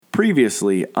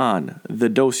Previously on the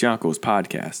Dos Yankos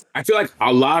podcast. I feel like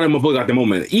a lot of motherfuckers got the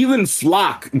moment. Even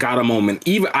Flock got a moment.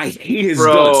 Even I hate his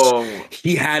guts.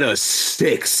 He had a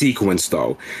sick sequence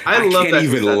though. I can't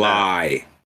even lie.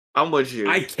 I'm with you.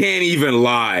 I can't even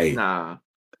lie. Nah.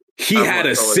 He had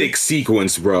a sick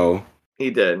sequence, bro. He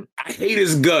did. I hate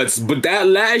his guts, but that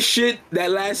last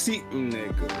sequence,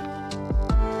 nigga.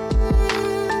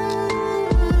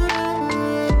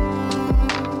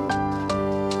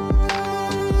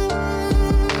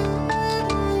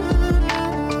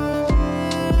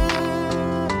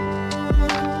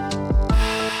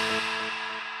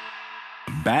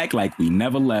 Back like we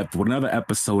never left with another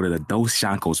episode of the Dos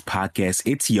Yankos podcast.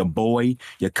 It's your boy,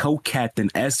 your co-captain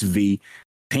SV,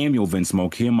 Samuel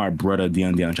Vinsmoke. Here, my brother,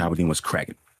 Dion Chapatine was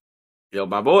cracking. Yo,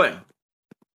 my boy.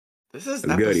 This is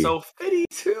episode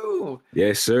 52.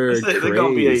 Yes, sir. It's going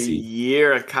to be a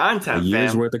year of content, A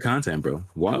year's worth of content, bro.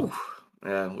 Wow. Oof.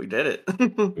 Yeah, we did it.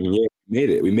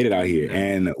 Yeah, we made it out here.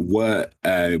 And what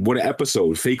an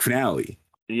episode. Fake finale.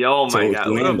 Yo, my God.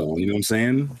 Land on, you know what I'm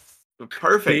saying? The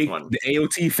perfect one. The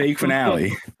AOT fake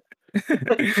finale. You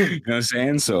know what I'm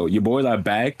saying? So your boys are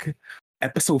back.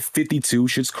 Episode 52.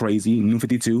 Shit's crazy. New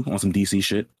 52 on some DC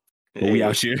shit. But we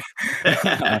out here.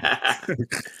 That's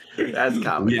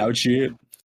comedy. We out here.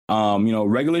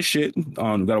 Regular shit. We got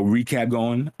a recap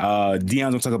going.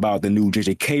 Dion's gonna talk about the new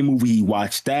JJK movie. He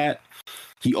watched that.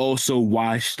 He also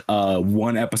watched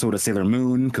one episode of Sailor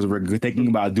Moon because we're thinking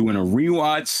about doing a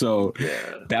rewatch. So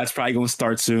that's probably going to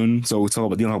start soon. So we'll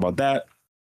talk about that.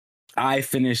 I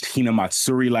finished Hina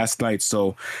Matsuri last night,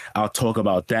 so I'll talk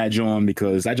about that joint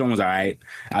because that joint was all right.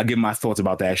 I'll give my thoughts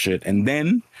about that shit. And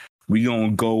then we're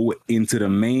going to go into the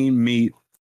main meat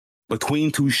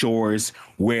Between Two Shores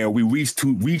where we reach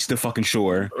the fucking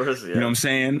shore. You know what I'm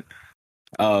saying?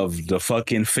 Of the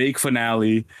fucking fake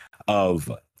finale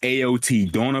of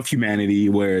AOT, Dawn of Humanity,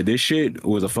 where this shit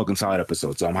was a fucking solid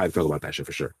episode. So I'm hyped to talk about that shit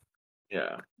for sure.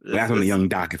 Yeah. That's on the young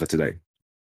docket for today.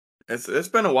 It's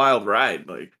been a wild ride,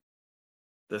 like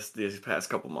these past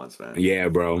couple months, man. Yeah,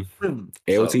 bro.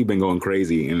 AOT been going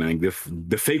crazy, and like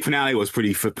the fake finale was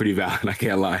pretty valid. I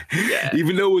can't lie. Yeah.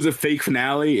 Even though it was a fake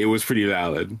finale, it was pretty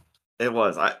valid. It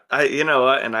was. I you know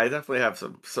what? And I definitely have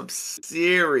some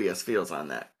serious feels on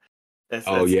that. I'm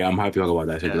hyped to talk about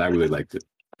that shit because I really liked it.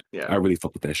 Yeah, I really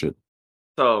fuck with that shit.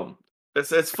 So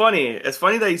it's funny. It's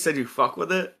funny that you said you fuck with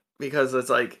it because it's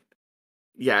like,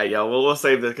 we'll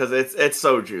save this because it's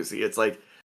so juicy. It's like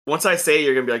once I say it,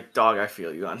 you're gonna be like, dog, I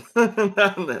feel you on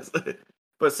this.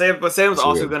 But Sam's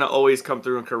also gonna always come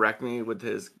through and correct me with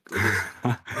his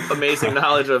amazing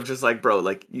knowledge of just like, bro,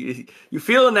 like you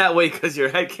feeling that way because your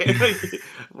head can't.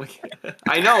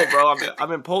 I know, bro.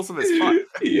 I'm impulsive as fuck.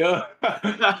 Yeah,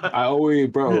 I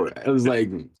always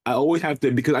have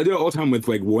to because I do it all the time with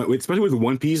like especially with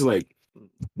One Piece. Like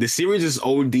the series is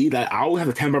OD that I always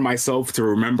have to temper myself to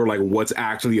remember like what's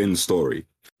actually in the story.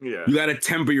 Yeah. You gotta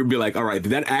temper your be like, all right,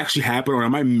 did that actually happen or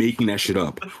am I making that shit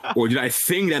up? Or did I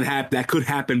think that could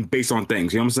happen based on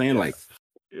things? You know what I'm saying? Like,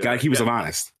 gotta keep yourself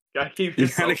honest. Gotta keep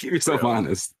yourself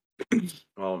honest.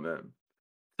 Oh man.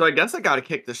 So I guess I gotta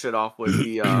kick this shit off with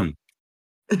the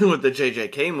with the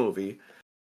JJK movie.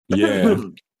 Yeah.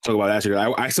 Talk about that shit.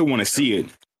 I still want to see it.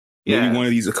 Maybe one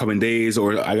of these coming days,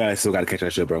 or I still gotta catch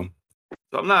that shit, bro.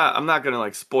 So I'm not gonna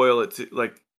like spoil it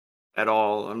at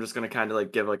all. I'm just gonna kind of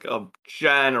like give like a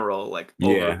general like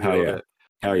overview of it.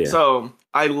 Hell yeah. So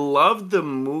I love the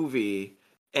movie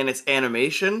and its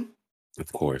animation,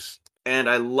 of course, and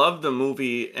I love the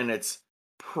movie and its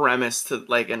premise to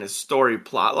like and its story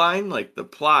plot line. Like the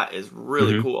plot is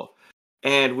really cool,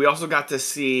 and we also got to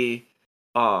see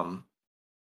I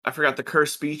forgot the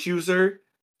cursed speech user.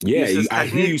 Yeah, I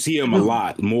hear you see him a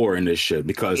lot more in this shit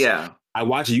because I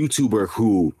watch a YouTuber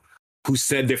who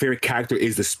said their favorite character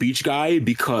is the speech guy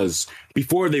because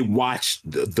before they watched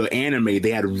the anime, they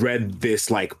had read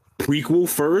this like prequel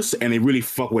first and they really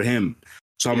fuck with him.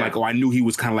 So I'm like, I knew he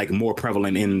was kind of like more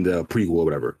prevalent in the prequel or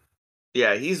whatever.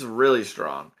 Yeah, he's really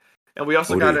strong. And we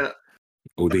also got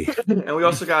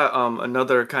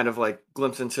another kind of like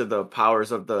glimpse into the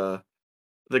powers of the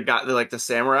guy, like the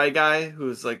samurai guy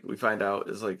who's like we find out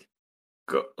is like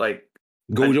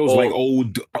Gojo's like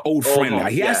old friend.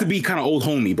 He has to be kind of old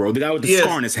homie, bro. The guy with the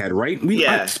scar on his head, right?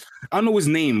 I don't know his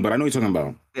name, but I know what you're talking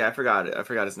about. Yeah, I forgot it. I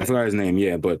forgot his name.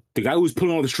 Yeah, but the guy who's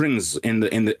pulling all the strings in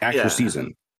the actual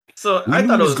season. So I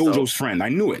thought it was Gojo's friend. I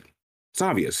knew it. It's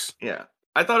obvious. Yeah,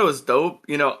 I thought it was dope.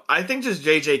 You know, I think just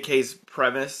JJK's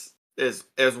premise is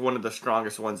one of the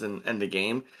strongest ones in the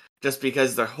game, just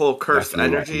because the whole cursed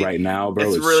energy right now, bro.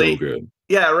 It's really so good.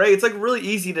 Yeah, right. It's like really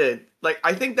easy to like.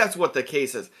 I think that's what the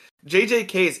case is.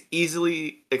 JJK is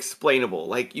easily explainable.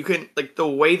 Like you can like the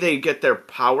way they get their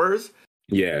powers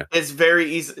Yeah. is very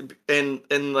easy,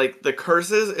 and like the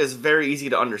curses is very easy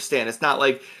to understand. It's not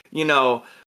like, yeah,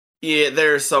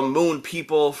 there's some moon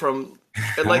people from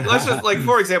like let's just like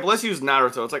for example, let's use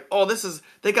Naruto. It's like, oh,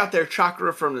 they got their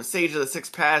chakra from the Sage of the Six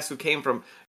Paths who came from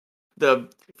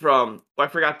I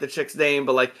forgot the chick's name,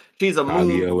 but like she's a moon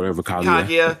Kaguya, whatever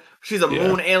Kaguya. She's a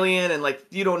moon alien, and like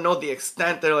you don't know the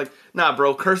extent. They're like, nah,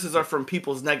 bro, curses are from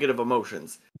people's negative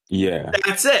emotions. Yeah.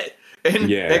 That's it. And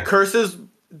curses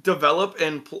develop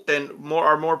and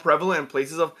are more prevalent in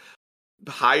places of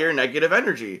higher negative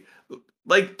energy.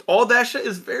 Like all that shit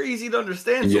is very easy to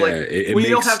understand. So like you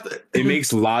don't have to it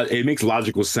makes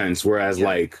logical sense. Whereas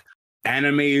like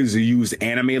animes use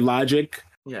anime logic.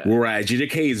 Yeah. Whereas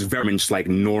JJK is very much like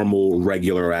normal,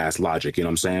 regular ass logic, you know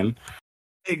what I'm saying?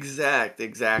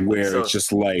 Exactly. Where it's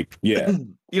just like, yeah.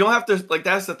 You don't have to like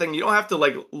that's the thing, you don't have to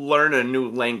like learn a new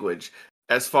language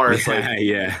as far as like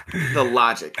the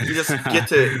logic. You just get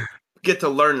to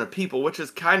learn the people, which is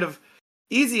kind of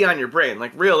easy on your brain.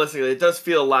 Like realistically, it does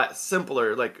feel a lot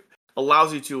simpler, like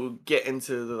allows you to get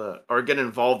get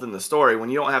involved in the story when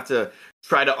you don't have to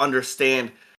try to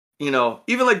understand.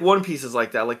 Even like One Piece is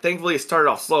like that. Like, thankfully, it started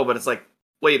off slow, but it's like,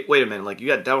 wait a minute. Like, you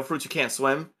got devil fruits, you can't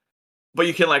swim, but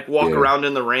you can like walk around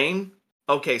in the rain.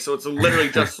 Okay, so it's literally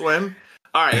just swim.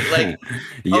 All right, like,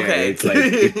 okay, it's like,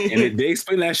 they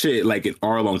explain that shit like in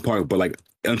Arlong Park, but like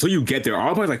until you get there,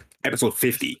 Arlong Park is like episode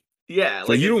 50. Yeah,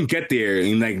 like you don't get there,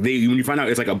 and like when you find out,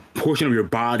 it's like a portion of your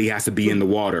body has to be in the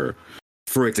water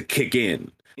for it to kick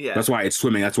in. Yeah, that's why it's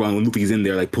swimming. That's why when Luffy's in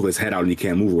there, like pull his head out and he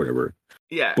can't move or whatever.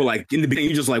 Yeah. But like in the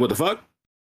beginning, you're just like, what the fuck?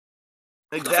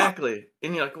 Exactly.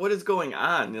 And you're like, what is going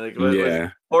on? You're like,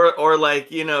 or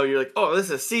like, you're like, oh, this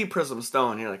is sea prism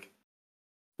stone. You're like,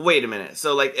 wait a minute.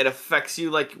 So like it affects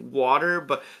you like water,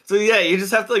 but so yeah, you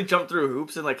just have to like jump through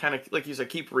hoops and like kind of like you said,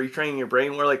 keep retraining your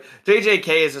brain. Where like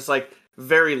JJK is just like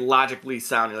very logically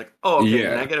sound. You're like, oh, okay,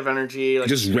 negative energy, like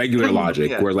just regular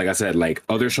logic. Whereas like I said, like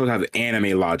other shows have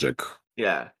anime logic.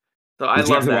 Yeah. So I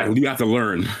love that. You have to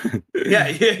learn.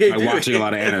 Yeah. By watching a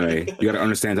lot of anime, you got to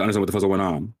understand what the fuck's going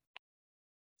on.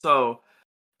 So,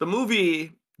 the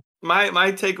movie, my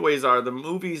takeaways are the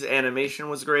movie's animation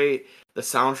was great, the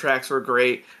soundtracks were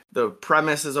great, the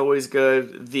premise is always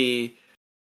good.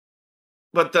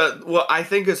 What I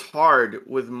think is hard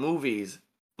with movies,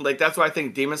 like that's why I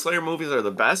think Demon Slayer movies are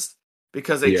the best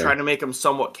because they try to make them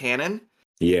somewhat canon.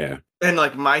 Yeah. And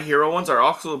like My Hero ones are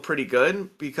also pretty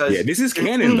good because this is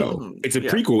canon though. It's a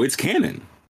prequel. It's canon.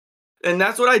 And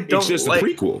that's what I don't like. It's just a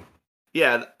prequel.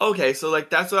 Yeah. Okay. So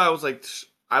like that's what I was like.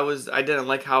 I didn't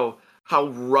like how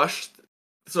rushed.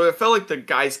 So it felt like the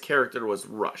guy's character was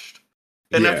rushed,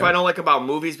 and that's what I don't like about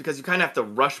movies because you kind of have to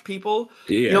rush people.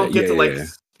 Yeah. You don't get to like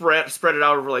spread it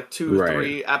out over like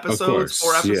 2-3 episodes,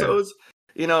 4 episodes.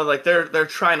 Like they're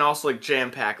trying to also like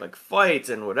jam pack like fights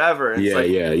and whatever. And yeah.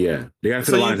 They got to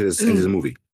fit a lot into this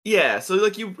movie. Yeah, so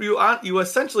like you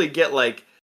essentially get like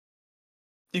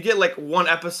one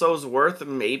episode's worth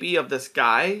maybe of this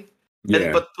guy,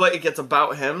 but like it gets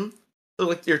about him. So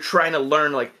like you're trying to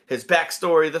learn like his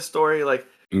backstory, the story, like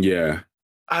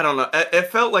I don't know.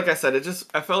 It felt like I said,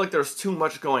 I felt like there was too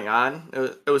much going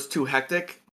on. It was too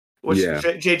hectic, which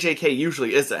JJK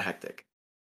usually isn't hectic.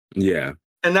 Yeah.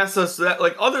 And that's just that.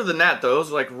 Like other than that, though, it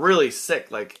was like really sick.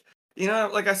 Like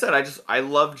like I said, I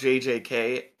love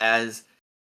JJK as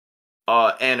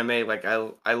anime. Like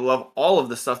I love all of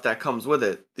the stuff that comes with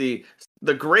it. The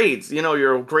grades,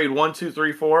 your grade 1, 2,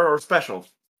 3, 4 or special.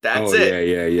 That's it.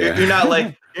 Yeah. You're not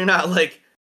like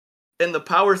in the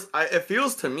powers. It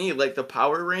feels to me like the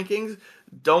power rankings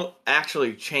don't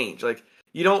actually change. Like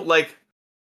you don't like,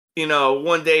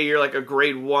 one day you're like a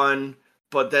grade 1,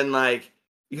 but then like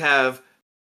you have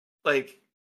like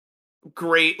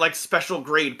great like special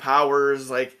grade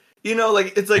powers. Like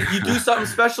like it's like you do something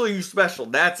special, you special.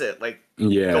 That's it. Like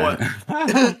some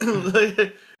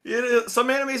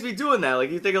animes be doing that.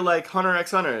 Like you think of like Hunter x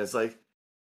Hunter. It's like.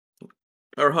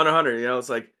 Or Hunter x Hunter, it's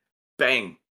like,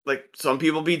 bang. Like, some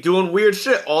people be doing weird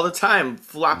shit all the time,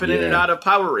 flopping in and out of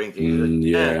power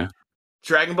rankings.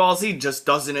 Dragon Ball Z just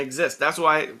doesn't exist. That's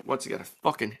why, once again,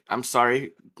 I'm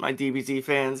sorry, my DBZ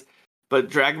fans, but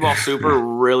Dragon Ball Super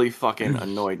really fucking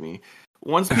annoyed me.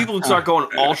 Once people start going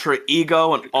Ultra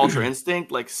Ego and Ultra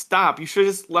Instinct, like, stop. You should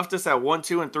have just left us at 1,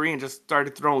 2, and 3 and just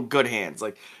started throwing good hands.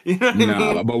 Like, you know what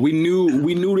I mean? But we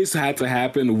knew this had to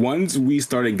happen. Once we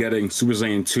started getting Super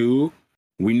Saiyan 2,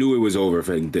 we knew it was over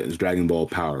for Dragon Ball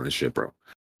Power and shit, bro.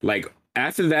 Like,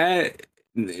 after that,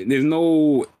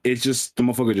 it's just, the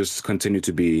motherfucker just continued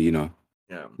to be,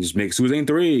 just make Super Saiyan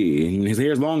 3, and his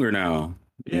hair's longer now.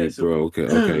 Yeah, Hey, bro.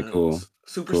 Okay, cool.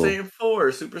 Super Cool. Saiyan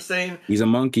 4, Super Saiyan. He's a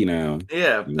monkey now.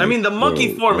 Yeah, I Like, mean the monkey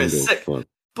bro, I form don't is give a sick, fuck.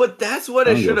 but that's what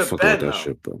I it don't give should a have fuck about been that though.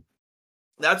 shit, bro.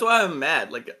 That's why I'm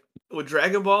mad. Like with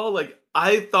Dragon Ball, like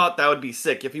I thought that would be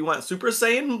sick if you went Super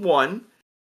Saiyan 1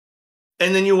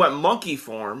 and then you went monkey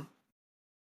form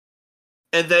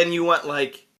and then you went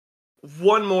like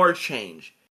one more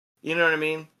change. You know what I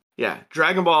mean? Yeah,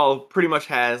 Dragon Ball pretty much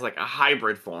has like a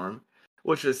hybrid form,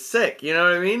 which is sick. You know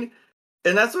what I mean?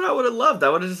 And that's what I would have loved. I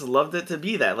would have just loved it to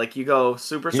be that. Like you go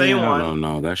Super Saiyan Yeah, I 1. don't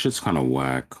know. That shit's kind of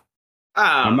whack.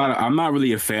 I don't know. I'm not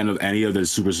really a fan of any of the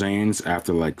Super Saiyans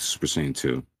after like Super Saiyan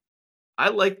 2. I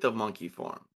like the monkey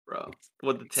form, bro.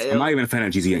 With the I'm tail. not even a fan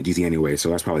of GT anyway, so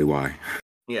that's probably why.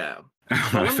 Yeah. I'm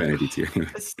But not a let fan me of GT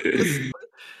anyway. it's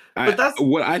but that's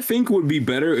What I think would be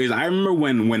better is I remember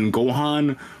when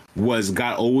Gohan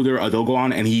got older, adult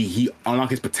Gohan, and he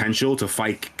unlocked his potential to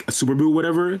fight a Super Buu,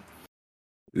 whatever.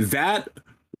 That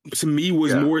to me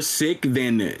was yeah. more sick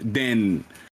than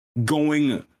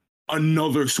going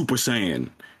another Super Saiyan.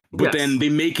 But Yes. then they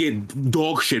make it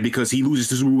dog shit because he loses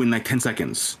to Super Buu in like 10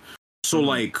 seconds. So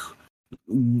like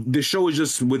the show is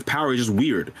just with power is just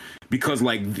weird because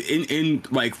like in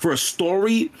like for a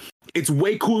story it's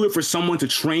way cooler for someone to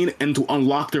train and to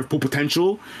unlock their full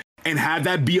potential and have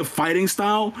that be a fighting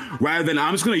style rather than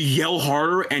I'm just gonna yell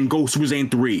harder and go Super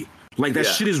Saiyan 3. Like that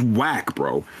shit is whack,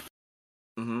 bro.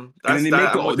 And then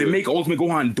they make Ultimate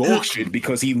Gohan dog shit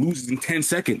because he loses in 10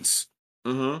 seconds.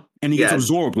 And he gets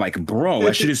absorbed. Like, bro,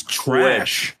 that shit is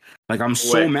trash. Like, I'm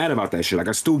so mad about that shit. Like,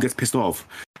 I still get pissed off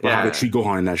about how they treat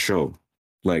Gohan in that show.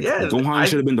 Like, Gohan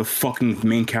should have been the fucking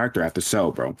main character after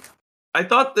Cell, bro. I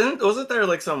thought wasn't there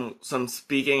like some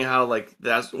speaking how like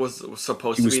that was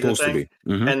supposed to be the thing,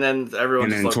 and then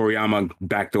everyone and then Toriyama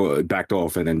backed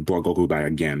off and then brought Goku back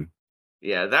again.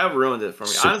 Yeah, that ruined it for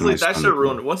me. Honestly, that should have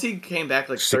ruined it. Once he came back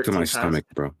like sick 13 to my times, stomach,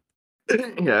 bro.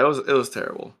 Yeah, it was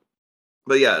terrible.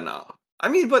 But yeah, no. I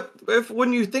mean, but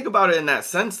when you think about it in that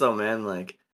sense, though, man,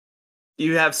 like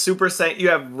you have Super Saiyan, you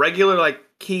have regular like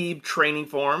Ki training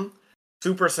form,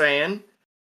 Super Saiyan.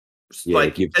 Yeah,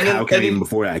 like you have Kaioken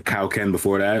before that, Kaioken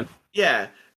before that. Yeah,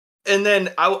 and then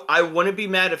I wouldn't be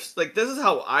mad if like this is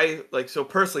how I like. So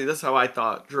personally, this is how I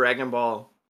thought Dragon Ball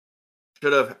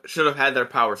should have had their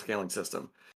power scaling system.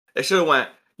 It should have went.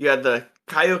 You had the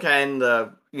Kaioken,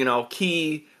 the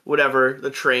Ki, whatever, the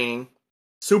training.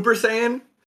 Super Saiyan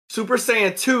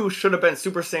 2 should have been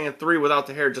Super Saiyan 3 without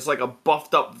the hair, just like a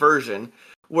buffed up version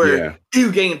where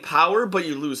you gain power but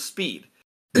you lose speed.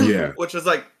 Yeah, which is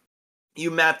like you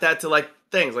map that to like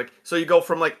things like so you go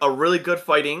from like a really good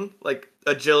fighting like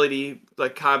agility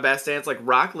like combat stance like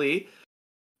Rock Lee,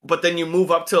 but then you move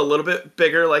up to a little bit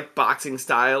bigger like boxing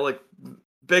style like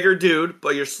bigger dude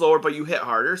but you're slower but you hit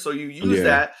harder so you use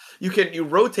that you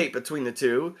rotate between the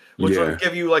two which will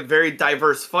give you like very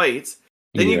diverse fights.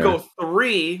 Then you go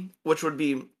 3 which would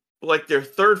be like their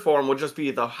third form would just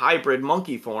be the hybrid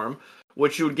monkey form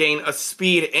which you would gain a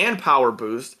speed and power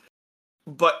boost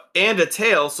and a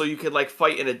tail so you could like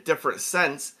fight in a different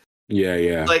sense.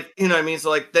 Yeah. Like, you know what I mean? So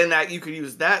like then that you could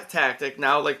use that tactic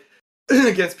now like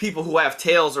against people who have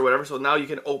tails or whatever. So now you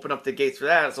can open up the gates for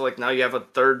that. So like now you have a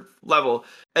third level.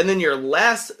 And then your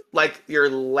last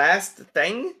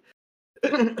thing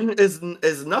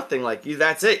is nothing. Like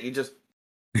that's it. You just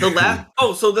the last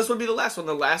so this would be the last one.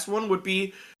 The last one would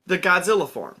be the Godzilla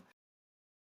form.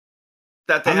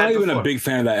 I'm not even a big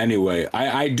fan of that anyway.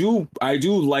 I do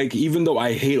like, even though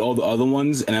I hate all the other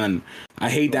ones, and then I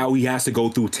hate how he has to go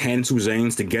through 10 Super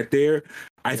Saiyans to get there.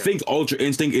 I think Ultra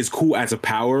Instinct is cool as a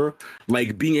power,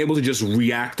 like being able to just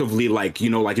reactively, like,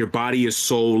 like your body is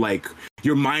so, like,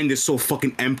 your mind is so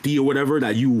fucking empty or whatever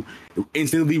that you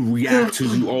instantly react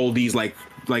to all these, like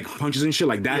punches and shit.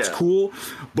 Like, that's cool.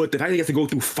 But the fact that you have to go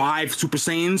through 5 Super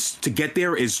Saiyans to get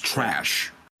there is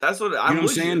trash. That's what I'm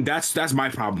saying. That's my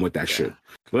problem with that shit.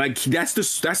 Like that's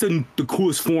the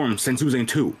coolest form since Super Saiyan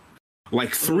 2.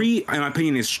 Like 3, in my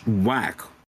opinion, is whack.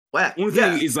 Only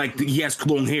thing is like he has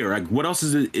long hair. Like what else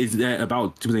is that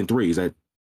about Super Saiyan 3? Is that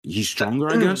he's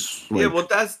stronger? I guess. Like, yeah, well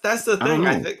that's the thing.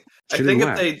 I think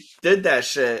if they did that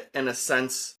shit in a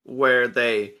sense where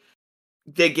they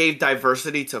gave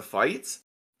diversity to fights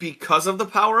because of the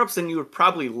power ups, then you would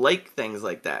probably like things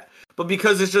like that. But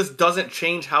because it just doesn't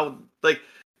change how like.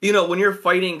 When you're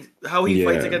fighting, how he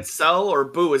fights against Cell or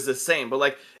Boo is the same. But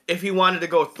like, if he wanted to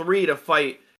go 3 to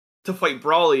fight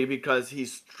Broly because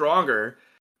he's stronger,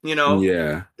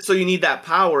 so you need that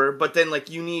power. But then like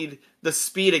you need the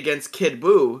speed against Kid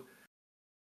Boo,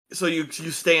 so you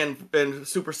stay in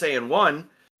Super Saiyan 1.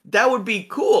 That would be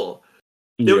cool.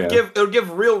 Yeah. it would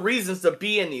give real reasons to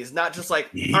be in these, not just like,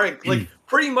 all right, like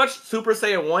pretty much Super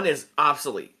Saiyan 1 is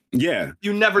obsolete. Yeah.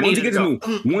 You never need to go.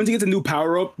 Once he gets a new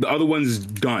power up, the other one's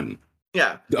done.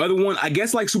 Yeah. The other one, I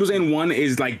guess, like Super Saiyan 1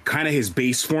 is like kind of his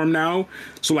base form now.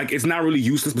 So like it's not really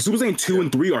useless. But Super Saiyan 2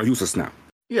 and 3 are useless now.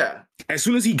 Yeah. As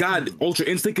soon as he got Ultra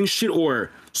Instinct and shit, or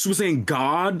Super Saiyan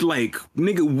God, like,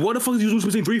 nigga, what the fuck is he using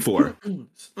Super Saiyan 3 for?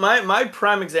 My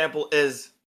prime example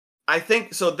is, I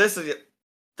think, so this is,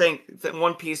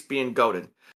 One Piece being goated.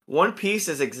 One Piece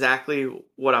is exactly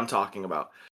what I'm talking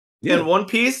about. Yeah. In One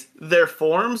Piece, their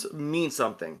forms mean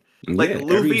something. Like Yeah,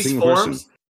 Luffy's forms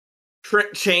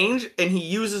change, and he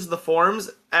uses the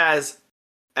forms as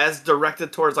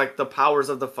directed towards like the powers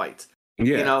of the fight.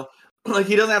 Yeah. You know, like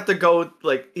he doesn't have to go,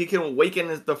 like he can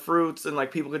awaken the fruits, and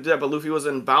like people could do that. But Luffy was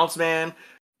in Bounce Man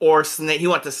or Snake. He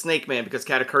went to Snake Man because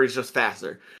Katakuri's just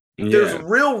faster. There's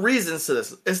real reasons to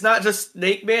this. It's not just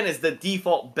Snake Man is the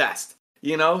default best.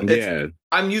 You know,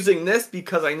 I'm using this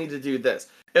because I need to do this.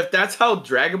 If that's how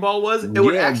Dragon Ball was, it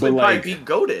would actually probably be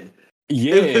goated.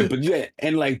 Yeah,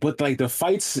 but the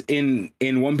fights in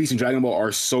One Piece and Dragon Ball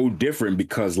are so different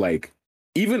because like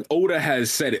even Oda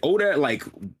has said it. Oda like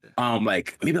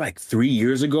maybe like 3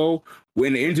 years ago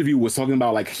when the interview was talking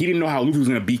about like he didn't know how Luffy was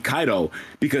gonna beat Kaido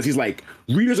because he's like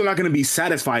readers are not gonna be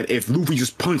satisfied if Luffy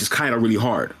just punches Kaido really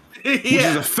hard, which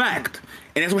is a fact,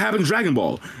 and that's what happened in Dragon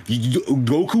Ball.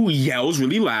 Goku yells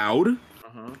really loud,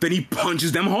 then he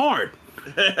punches them hard,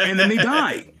 and then they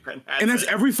die, and that's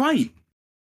every fight.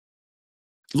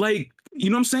 Like, you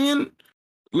know what I'm saying?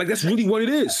 Like, that's really what it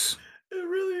is. It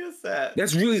really is that.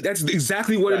 That's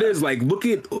exactly what it is. Like, look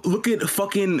at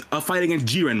fucking a fight against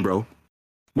Jiren, bro.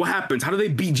 What happens? How do they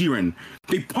beat Jiren?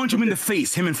 They punch him in the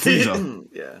face, him and Frieza.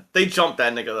 Yeah. They jump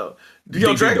that nigga, though.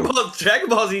 Yo, Dragon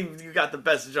Ball Z, you got the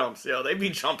best jumps, yo. They be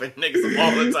jumping niggas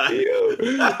all the time.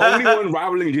 Only one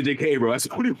rivaling JJK, bro. That's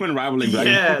the only one rivaling.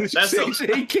 Yeah, that's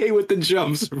JJK with the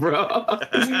jumps, bro.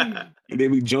 They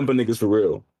be jumping niggas for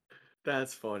real.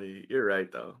 That's funny. You're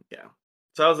right, though. Yeah.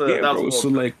 So that was so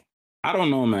like, I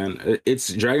don't know, man.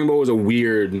 It's Dragon Ball is a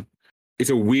weird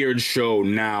show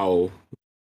now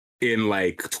in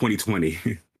like 2020.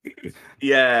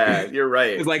 Yeah, you're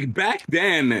right. It's like back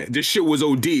then, this shit was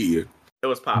OD. It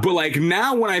was popping. But like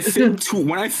now, when I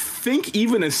think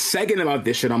even a second about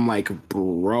this shit, I'm like,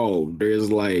 bro,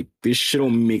 there's like this shit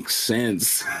don't make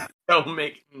sense. Don't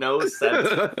make no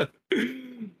sense.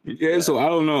 Yeah, so I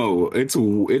don't know. It's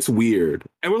weird.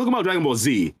 And we're looking about Dragon Ball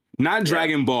Z, not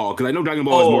Dragon Ball, because I know Dragon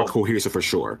Ball is more cohesive for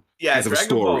sure. Yeah, as a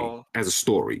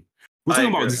story. We're talking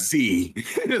about Z.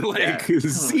 Like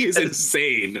Z is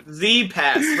insane. Z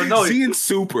pass, but no, Z and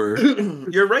Super.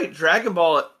 You're right. Dragon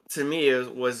Ball to me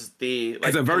was the like,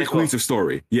 it's a very cohesive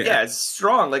story. Yeah, it's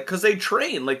strong. Like because they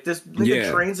train. Like this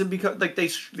nigga trains and become like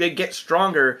they get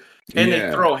stronger and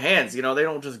they throw hands. You know, they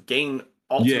don't just gain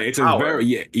ultimate power.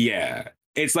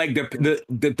 It's like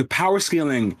the power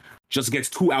scaling just gets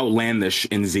too outlandish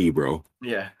in Z, bro.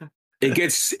 Yeah. It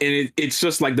gets and it's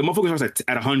just like the motherfucker starts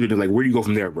at 100 and like where do you go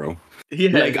from there, bro? Yeah.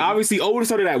 Like obviously Oda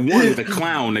started at 1 with a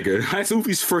clown, nigga. That's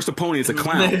Luffy's first opponent, it's a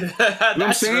clown. You know what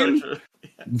I'm saying?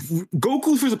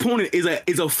 Goku's first opponent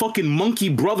is a fucking monkey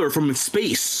brother from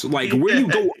space. Like where do you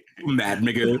go from that,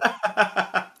 nigga?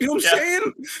 You know what I'm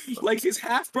saying? Like his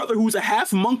half brother who's a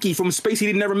half monkey from space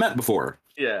he'd never met before.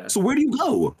 Yeah. So where do you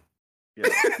go? Yeah.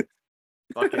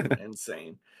 Fucking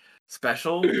insane.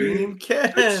 Special Beam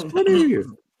Ken.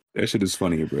 That shit is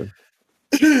funny, bro.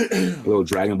 A little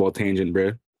Dragon Ball tangent,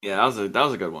 bro. Yeah, that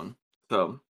was a good one.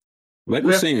 So, like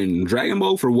we're saying, Dragon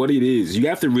Ball for what it is. You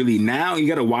have to really now. You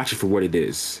got to watch it for what it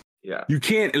is. Yeah. You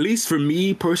can't. At least for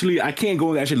me personally, I can't go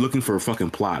in that shit looking for a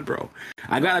fucking plot, bro.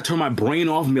 I gotta turn my brain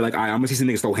off and be like, all right, I'm gonna see some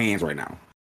niggas throw hands right now.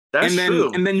 That's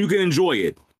true. And then you can enjoy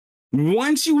it.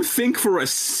 Once you think for a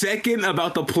second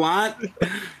about the plot,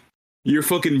 your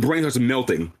fucking brain starts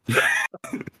melting.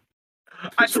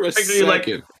 I just picture you like,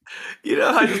 you know,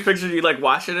 I just picture you like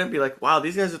watching it and be like, wow,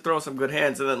 these guys are throwing some good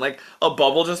hands. And then like a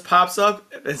bubble just pops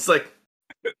up. And it's like,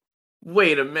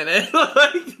 wait a minute.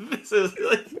 Like, this is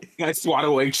like. I swat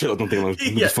away, chill. Don't think about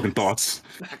these fucking thoughts.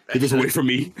 They just away from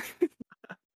me.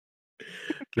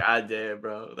 God damn,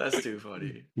 bro. That's too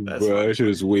funny. That shit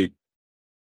is weak.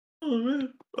 Oh,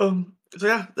 man. So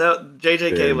yeah,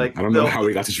 JJK, damn, like. I don't know how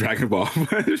we got to Dragon Ball.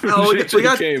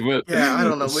 JJK, but yeah, I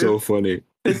don't know. So funny.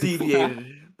 It deviated,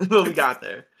 but we got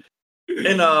there.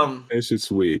 And that shit's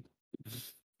sweet.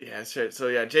 Yeah, shit. So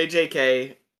yeah,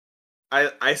 JJK.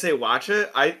 I say watch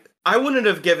it. I wouldn't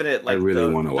have given it like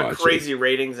the crazy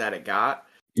ratings that it got.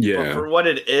 Yeah. But for what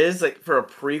it is, like for a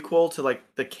prequel to like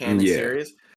the canon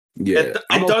series, Yeah,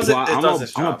 It doesn't. It does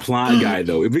its I'm a job. plot guy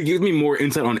though. If it gives me more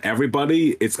insight on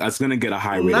everybody, it's gonna get a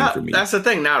high rating for me. That's the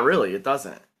thing. Not really. It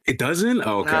doesn't. It doesn't.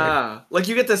 Oh, okay. Nah. Like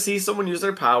you get to see someone use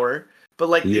their power, but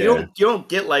like Yeah. you don't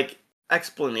get like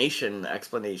explanation.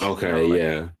 Okay. Like,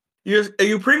 Yeah.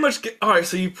 you pretty much get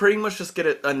so you pretty much just get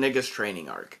a nigga's training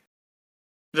arc.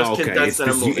 Just condensed in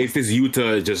a movie. It's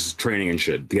Yuta just training and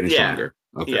shit, getting stronger.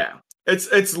 Okay. Yeah.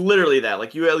 It's literally that.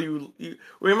 Like you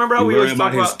remember how we always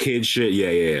talk about his kid shit? Yeah.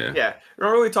 Yeah.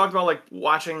 Remember we talked about like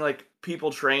watching like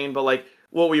people train, but like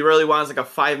what we really want is like a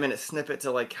 5-minute snippet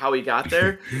to like how he got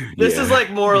there. This is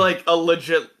like more like a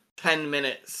legit 10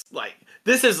 minutes. Like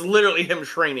this is literally him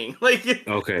training. Like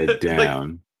okay,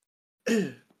 damn.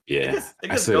 Yeah,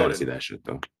 I still gotta see that shit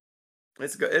though.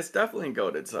 It's good. It's definitely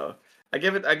goated. So I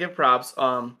give props.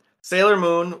 Sailor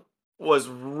Moon was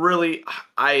really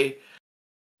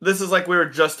this is like we were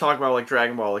just talking about like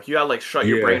Dragon Ball. Like you gotta like shut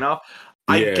your brain off.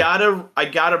 I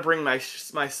gotta bring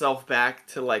myself back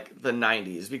to like the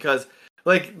 90s because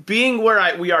like being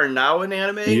where we are now in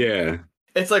anime. Yeah.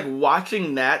 It's like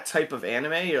watching that type of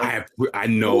anime. You're like, I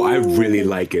know. Ooh. I really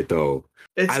like it though.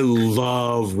 I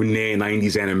love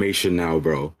 90s animation now,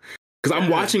 bro. Because I'm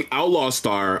watching Outlaw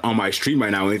Star on my stream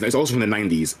right now, and it's also from the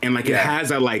 90s, and like it has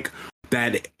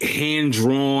that hand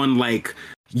drawn like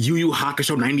Yu Yu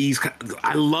Hakusho 90s.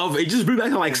 I love it. Just brings me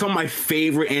back to like some of my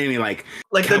favorite anime, like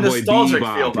the nostalgic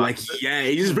feel. Like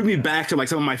it just brings me back to like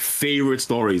some of my favorite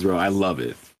stories, bro. I love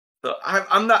it. So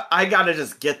I'm not. I gotta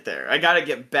just get there. I gotta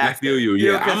get back. I feel you.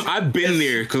 Yeah, I've been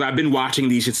there because I've been watching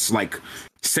these shits like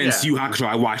since Yu Hakusho.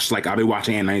 I've been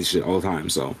watching anime shit all the time.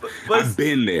 So but I've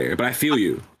been there, but I feel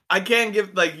you. I can't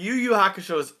give like Yu Yu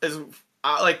Hakusho is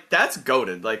like that's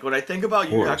goated. Like when I think about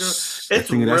Yu Yu Hakusho,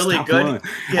 it's really good. One.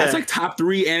 Yeah, it's like top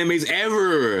 3 animes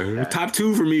ever. Yeah. Top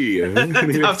 2 for me.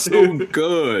 It's so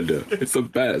good. It's the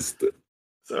best.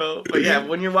 So, but yeah,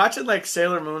 when you're watching like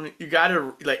Sailor Moon, you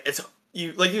gotta like it's.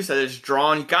 You like you said, it's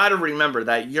drawn. You got to remember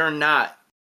that you're not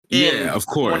in of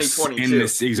course 2022. In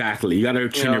this exactly. You got to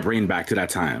turn your brain back to that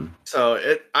time. So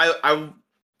I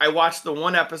watched the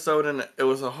one episode and it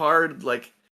was a hard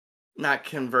like not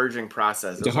converging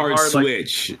process. It's a hard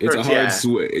switch. It's a hard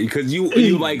switch because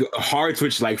you like hard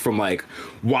switch like from like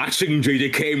watching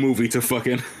JJK movie to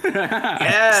fucking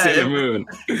Sailor Moon.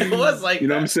 It was like you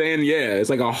know what I'm saying? Yeah, it's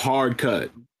like a hard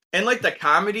cut. And like the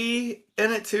comedy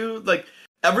in it too, like.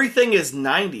 Everything is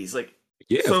 90s, like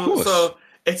of course. So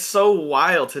it's so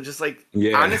wild to just like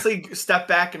honestly step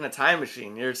back in a time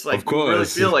machine. You're just like you really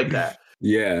feel like that.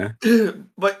 Yeah,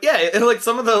 but and like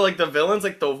some of the villains,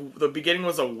 like the beginning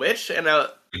was a witch, and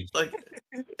like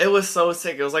it was so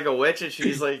sick. It was like a witch, and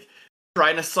she's like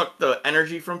trying to suck the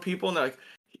energy from people, and they're like,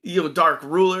 "You dark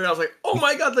ruler." And I was like, "Oh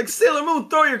my god!" Like Sailor Moon,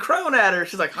 throw your crown at her.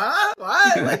 She's like, "Huh?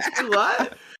 What? Like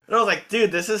what?" And I was like,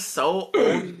 dude, this is so old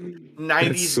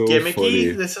 90s so gimmicky.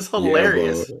 Funny. This is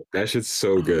hilarious. Yeah, that shit's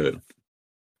so good.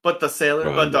 But the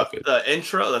the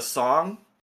intro, the song.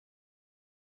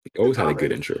 It always had a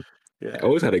good intro. Yeah. It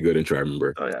always had a good intro, I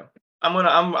remember. Oh yeah.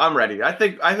 I'm ready. I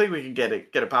think we can get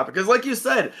it popping. Because like you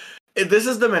said, this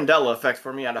is the Mandela effect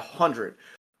for me at 100.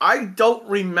 I don't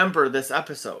remember this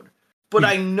episode. But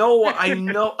I know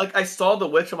like I saw the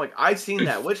witch. I'm like, I've seen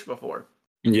that witch before.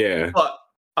 Yeah. But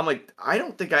I'm like, I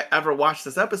don't think I ever watched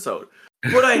this episode,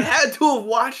 but I had to have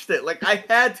watched it. Like, I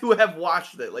had to have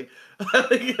watched it. Like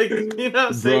you know what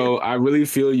I'm saying? Bro, I really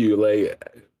feel you. Like,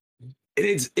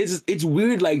 it's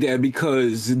weird like that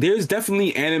because there's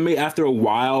definitely anime after a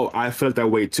while. I felt that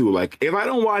way too. Like, if I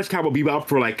don't watch Cowboy Bebop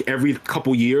for like every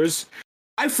couple years,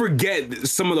 I forget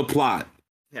some of the plot.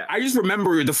 Yeah. I just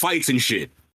remember the fights and shit.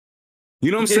 You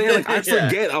know what I'm saying? Like I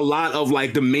forget a lot of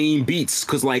like the main beats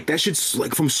because like that shit's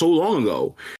like from so long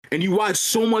ago, and you watch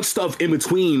so much stuff in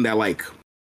between that like,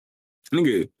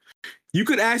 nigga, you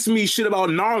could ask me shit about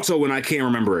Naruto and I can't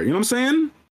remember it. You know what I'm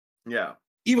saying? Yeah.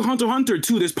 Even Hunter x Hunter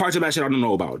too. There's parts of that shit I don't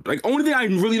know about. Like only thing I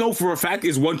really know for a fact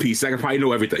is One Piece. I can probably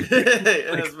know everything.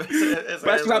 That's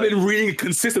because I've been reading it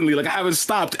consistently. Like I haven't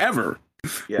stopped ever.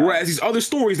 Yeah. Whereas these other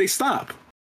stories, they stop.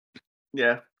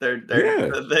 Yeah, they're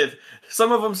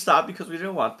some of them stop because we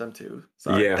didn't want them to.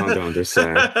 Sorry. Yeah, Hunter x Hunter,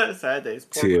 sad. Sad days.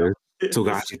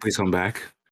 Togashi, please come back,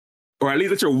 or at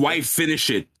least let your wife finish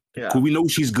it. Yeah, we know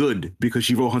she's good because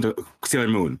she wrote Sailor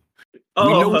Moon. We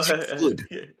know she's good.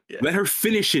 Yeah. Let her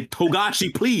finish it,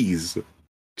 Togashi, please.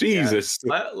 Jesus,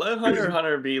 let Hunter x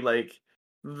Hunter be like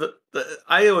the.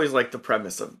 I always like the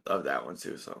premise of that one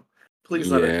too. So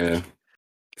please let her.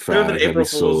 There's an April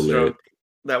Fool's joke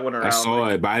that went around. I saw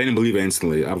it, but I didn't believe it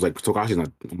instantly. I was like, Togashi's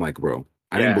not. I'm like, bro,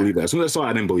 I didn't believe that. As soon as I saw it,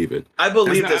 I didn't believe it. I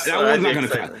believe this. That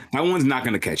one's not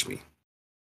gonna catch me.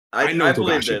 I know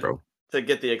Togashi, bro. to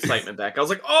get the excitement back. I was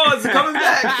like, oh, it's coming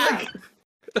back.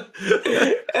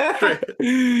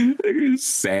 It's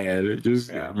sad.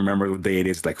 Just remember the day it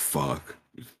is. Like fuck.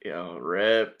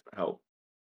 Rip help.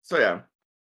 So yeah,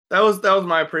 that was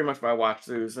pretty much my watch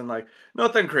throughs, and like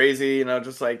nothing crazy.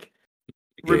 Just like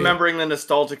remembering the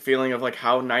nostalgic feeling of like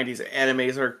how 90s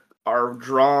animes are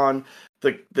drawn,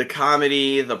 the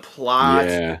comedy, the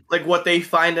plot, like what they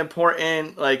find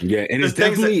important, like and it's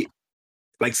definitely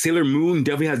like Sailor Moon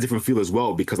definitely has a different feel as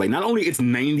well, because like not only it's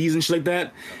 90s and shit like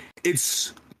that,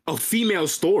 it's a female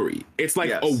story. It's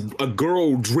like a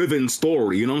girl driven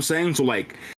story, you know what I'm saying? So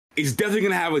like it's definitely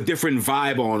gonna have a different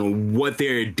vibe on what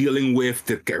they're dealing with,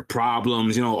 their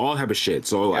problems, all type of shit.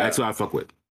 So that's what I fuck with.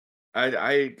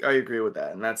 I agree with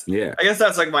that, and that's I guess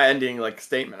that's like my ending like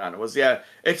statement on it was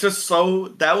it's just so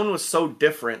that one was so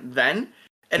different then,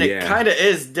 and it kind of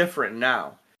is different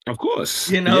now. Of course,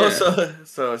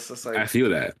 so it's just like I feel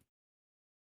that.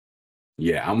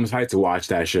 Yeah, I'm excited to watch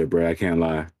that shit, bro. I can't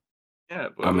lie. Yeah,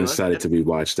 I'm excited to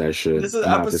rewatch that shit. This is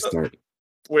episode.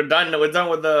 We're done with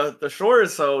the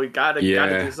shores, so we gotta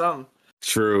do something.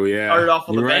 True, yeah. Started off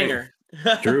with a banger.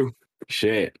 True,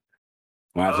 shit.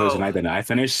 When I played tonight, then I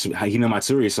finished Hina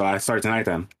Matsuri, so I started tonight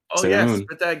then. Oh yeah,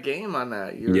 spit that game on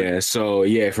that.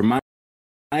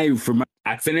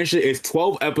 I finished it. It's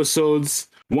 12 episodes.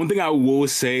 One thing I will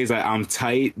say is that I'm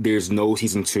tight. There's no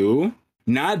season 2,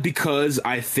 not because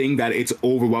I think that it's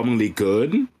overwhelmingly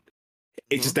good.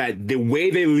 It's just that the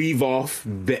way they leave off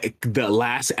the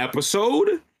last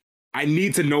episode, I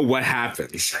need to know what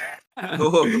happens.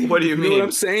 What do you mean? You know what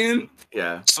I'm saying?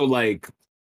 Yeah.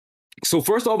 So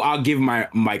first off, I'll give my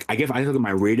I guess I look at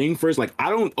my rating first. Like I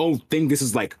don't think this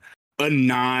is like a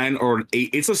 9 or an 8.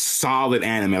 It's a solid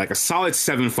anime, like a solid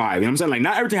 7.5. You know what I'm saying? Like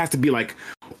not everything has to be like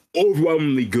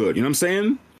overwhelmingly good. You know what I'm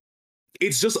saying?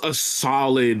 It's just a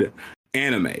solid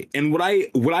anime. And what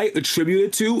I attribute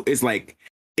it to is like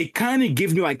it kind of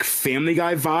gives me like Family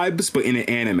Guy vibes, but in an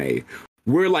anime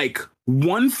where like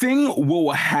one thing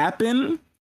will happen,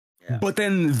 but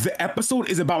then the episode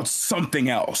is about something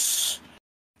else.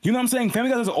 You know what I'm saying?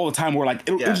 Family Guy does it all the time where like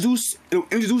it'll introduce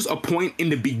a point in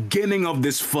the beginning of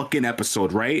this fucking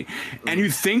episode, right? And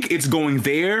you think it's going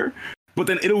there, but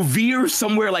then it'll veer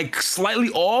somewhere like slightly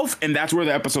off, and that's where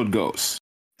the episode goes.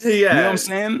 Yeah. You know what I'm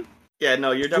saying? Yeah,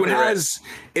 no, you're definitely right.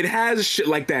 It has shit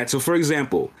like that. So for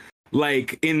example,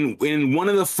 like in one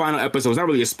of the final episodes, not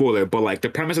really a spoiler, but like the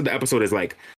premise of the episode is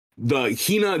like the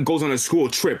Hina goes on a school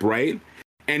trip, right?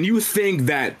 And you think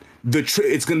that the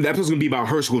episode's gonna be about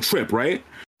her school trip, right?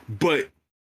 But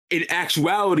in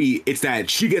actuality, it's that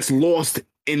she gets lost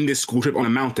in this school trip on a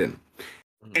mountain.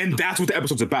 And that's what the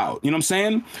episode's about. You know what I'm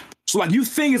saying? So like you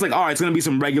think it's like, all right, it's gonna be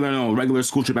some regular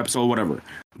school trip episode, whatever.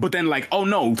 But then like, oh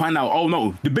no, find out, oh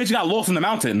no, the bitch got lost in the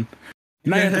mountain.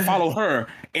 Now you have to follow her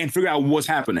and figure out what's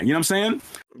happening. You know what I'm saying?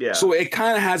 Yeah. So it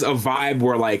kind of has a vibe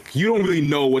where like you don't really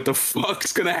know what the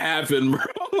fuck's gonna happen,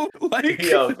 bro. Like,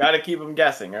 gotta keep them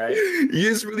guessing, right?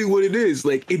 It's really what it is.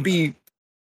 Like it'd be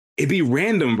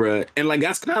random, bro. And like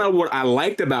that's kind of what I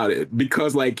liked about it,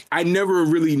 because like I never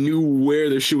really knew where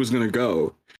the shit was gonna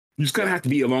go. You just kind of have to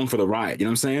be along for the ride. You know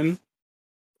what I'm saying?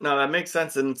 No, that makes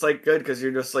sense, and it's like good because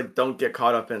you're just like don't get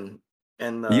caught up in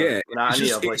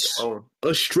monotony of like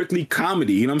a strictly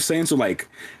comedy. You know what I'm saying? So like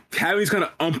having these kind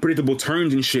of unpredictable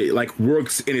turns and shit like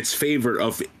works in its favor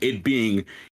of it being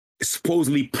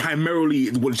supposedly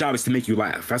primarily what job is to make you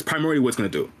laugh. That's primarily what it's gonna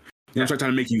do. You know, it's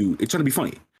trying to be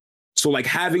funny. So like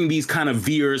having these kind of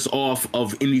veers off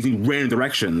of in these random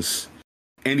directions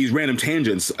and these random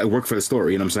tangents work for the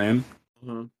story. You know what I'm saying?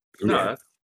 Mm-hmm. No,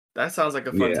 that sounds like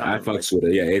a fun time. I fucks with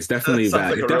it. Yeah, it's definitely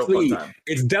that. Like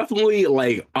it's definitely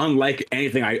like unlike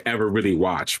anything I ever really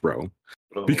watched, bro.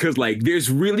 Oh. Because like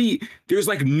there's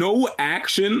like no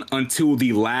action until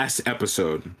the last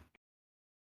episode.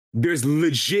 There's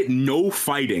legit no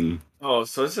fighting. Oh,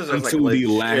 so this is just until like the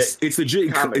last. It's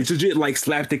legit. Comedy. It's legit like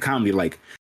slapstick comedy.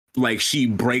 Like she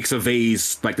breaks a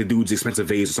vase, like the dude's expensive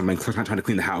vase or something, trying to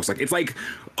clean the house. Like it's like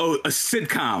a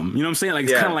sitcom. You know what I'm saying? Like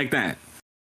it's kind of like that.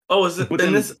 Oh, is it?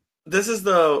 Then this is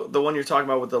the one you're talking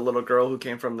about with the little girl who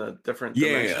came from the different.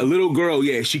 Yeah, a little girl.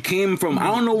 Yeah, she came from. I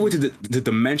don't know what the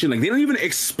dimension. Like they don't even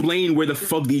explain where the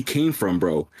fuck they came from,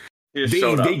 bro. They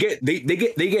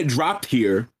get dropped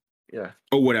here. Yeah.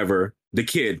 Or whatever. The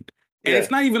kid, and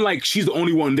it's not even like she's the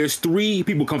only one. There's 3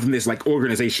 people come from this like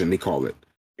organization. They call it.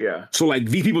 Yeah. So like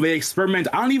these people, they experiment.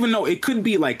 I don't even know. It could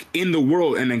be like in the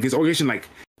world, and then this organization like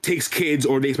takes kids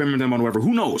or they experiment them on whatever.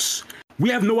 Who knows? We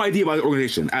have no idea about the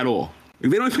organization at all.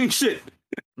 Like, they don't explain shit.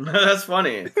 That's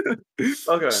funny.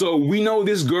 Okay. So we know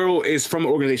this girl is from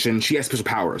an organization. She has special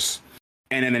powers,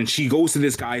 and then she goes to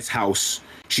this guy's house.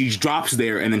 She drops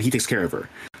there, and then he takes care of her.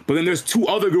 But then there's 2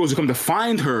 other girls who come to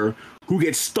find her who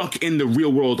get stuck in the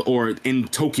real world or in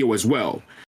Tokyo as well.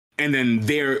 And then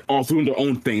they're all doing their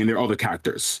own thing, and they're other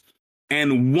characters.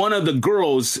 And one of the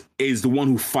girls is the one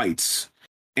who fights.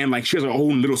 And like she has her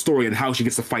own little story and how she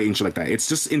gets to fight and shit like that. It's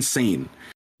just insane.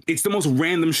 It's the most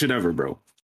random shit ever, bro.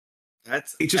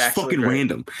 It's just fucking great.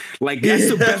 random. Like that's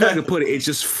the best way I could put it. It's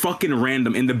just fucking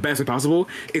random in the best way possible.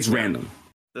 It's random.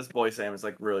 This boy Sam is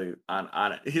like really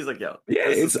on it. He's like, yo.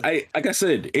 Yeah, like I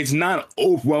said, it's not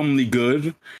overwhelmingly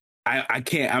good.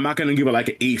 I'm not gonna give it like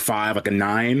an 8.5, like a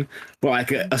 9, but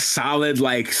like a solid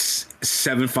like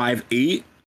 7.5, 8. You know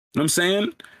what I'm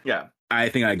saying? Yeah. I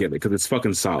think I give it because it's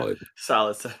fucking solid.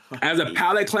 Solid. As a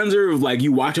palate cleanser, like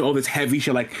you watching all this heavy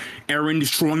shit, like Eren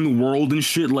destroying the world and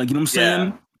shit, like you know what I'm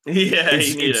saying? Yeah,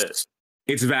 you need it.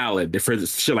 It's valid for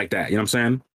shit like that. You know what I'm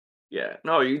saying? Yeah.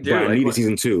 No, you do. But I need a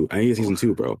season 2. I need a season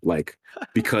 2, bro. Like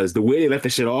because the way they left the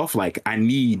shit off, like I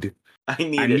need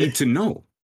to know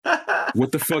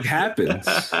what the fuck happens.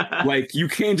 Like you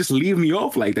can't just leave me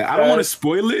off like that. I don't want to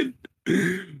spoil it.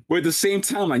 But at the same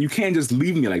time, like you can't just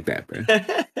leave me like that, bro.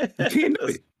 You can't do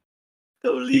it.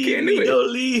 Don't leave me.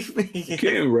 Don't leave me. You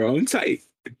can't, bro. I'm tight.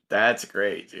 That's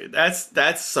great, dude. That's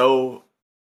so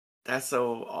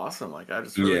awesome. Like I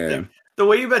just really think the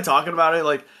way you've been talking about it,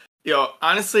 like,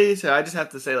 honestly, so I just have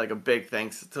to say like a big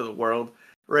thanks to the world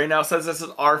right now, since this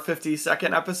is our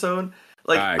 52nd episode.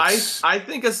 Like I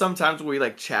think of sometimes when we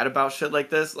like chat about shit like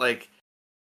this, like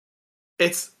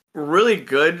it's really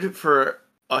good for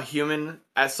a human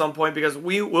at some point, because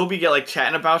we will be like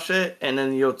chatting about shit, and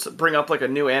then you'll bring up like a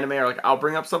new anime, or like I'll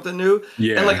bring up something new,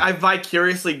 and like I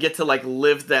vicariously get to like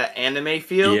live that anime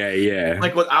feel,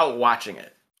 like without watching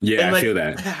it. Yeah, and, like, I feel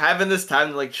that. Having this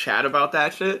time to like chat about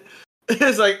that shit,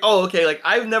 it's like, oh, okay, like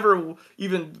I've never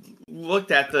even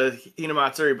looked at the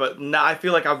Hinamatsuri, but now I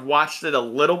feel like I've watched it a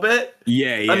little bit,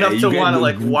 enough to want to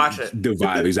like watch it. The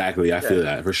vibe, exactly. I feel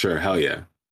that for sure. Hell yeah.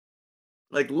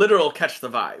 Like literal catch the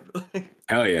vibe.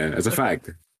 Hell yeah, that's a fact.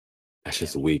 That's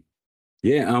just weak.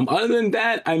 Yeah. Other than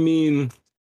that, I mean,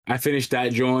 I finished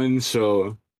that joint,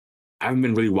 so I haven't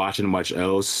been really watching much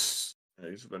else.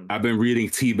 I've been reading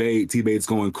T-Bait. T-Bait's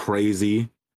going crazy.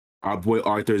 Our boy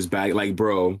Arthur's back. Like,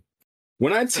 bro,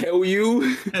 when I tell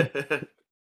you,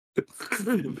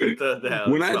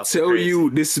 when I tell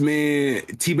you this man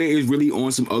T-Bait is really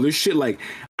on some other shit, like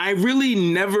I really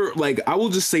never like. I will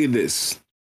just say this.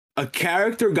 A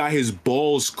character got his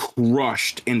balls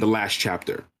crushed in the last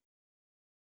chapter.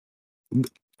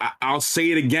 I'll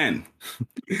say it again.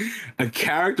 A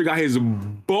character got his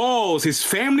balls, his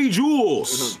family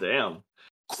jewels,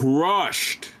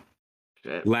 crushed.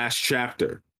 Shit. Last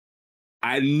chapter.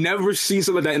 I never seen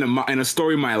something like that in a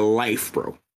story in my life,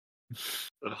 bro.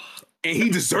 And he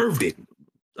deserved it.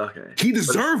 Okay. He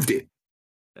deserved it.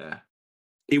 Yeah.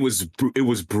 It was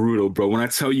brutal, bro. When I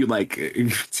tell you, like,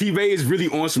 T-Bay is really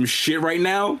on some shit right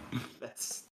now.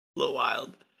 That's a little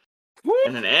wild.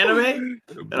 In an anime?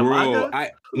 Bro,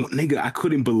 I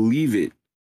couldn't believe it.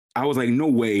 I was like, no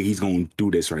way he's gonna do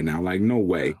this right now. Like, no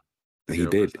way. And he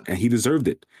did. And he deserved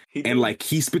it. And like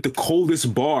he spit the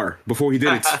coldest bar before he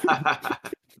did it.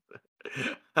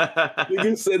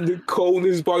 He said the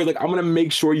coldest bar. He's like, I'm gonna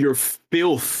make sure your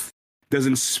filth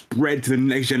doesn't spread to the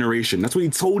next generation. That's what he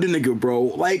told the nigga, bro.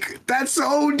 Like, that's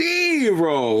OD,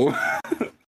 bro.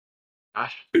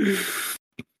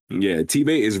 Yeah,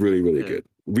 T-Bay is really, really good.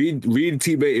 Read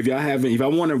T-Bay. If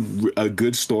y'all want a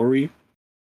good story,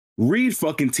 read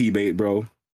fucking T-Bay, bro.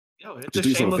 Yo, hit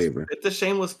the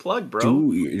shameless plug, bro.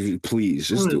 Please,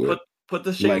 just do it. Put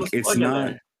the shameless plug in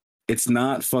there. It's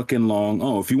not fucking long.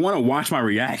 Oh, if you want to watch my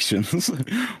reactions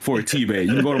for T-Bay,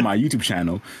 you can go to my YouTube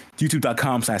channel,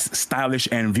 youtube.com/stylish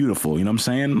and beautiful. You know what I'm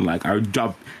saying? Like, I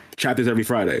drop chapters every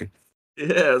Friday.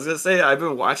 Yeah, I was gonna say, I've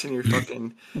been watching your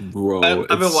fucking bro.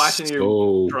 I've been watching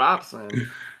your drops, man.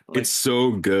 Like, it's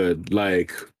so good.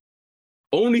 Like,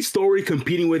 only story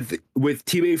competing with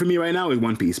T-Bay for me right now is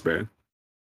One Piece, bro.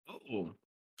 Oh.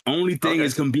 Only thing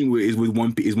is competing with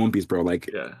One Piece, bro. Like,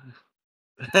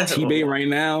 T-Bay right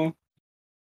now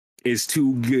is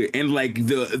too good, and like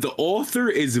the author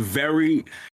is very,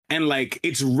 and like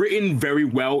it's written very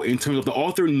well in terms of the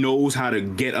author knows how to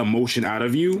get emotion out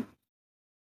of you.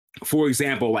 For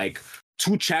example, like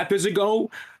 2 chapters ago,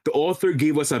 the author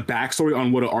gave us a backstory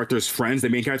on one of Arthur's friends, the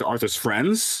main character Arthur's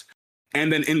friends,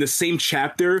 and then in the same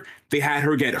chapter they had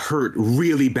her get hurt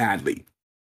really badly.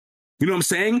 You know what I'm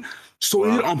saying? So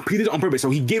he did it on purpose. So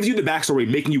he gives you the backstory,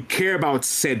 making you care about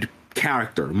said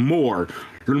character more,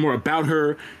 learn more about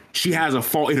her. She has a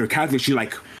fault in her character. She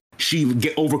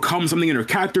she overcome something in her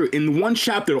character in one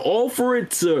chapter, all for her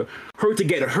to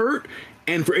get hurt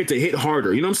and for it to hit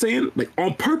harder. You know what I'm saying? Like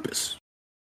on purpose.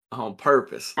 On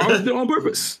purpose. on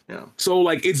purpose. Yeah. So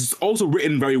like it's also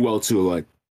written very well too. Like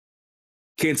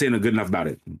can't say enough good enough about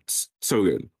it. It's so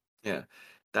good. Yeah.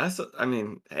 I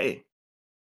mean, hey.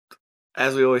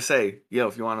 As we always say,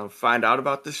 if you want to find out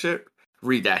about this shit,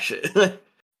 read that shit.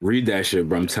 Read that shit,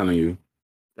 bro. I'm telling you.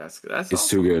 That's it's awesome.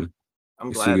 too good. I'm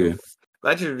it's glad. Too good.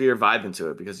 Glad you're vibing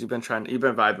to it because you've been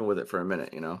vibing with it for a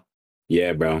minute,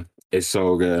 Yeah, bro. It's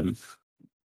so good.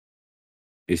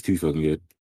 It's too fucking good.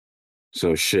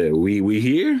 So shit, we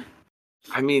here?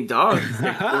 I mean, dog.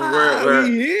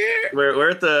 we're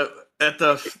at the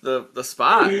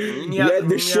spot. Yeah,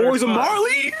 the shores of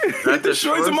Marley. At the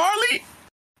shores of Marley.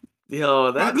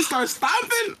 Yo, that's to start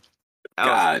stomping.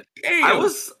 God, I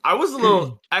was a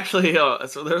little actually.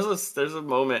 So there's a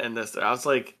moment in this. I was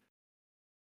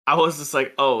just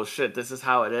like, oh shit, this is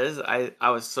how it is. I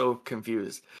was so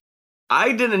confused.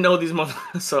 I didn't know these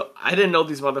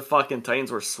motherfucking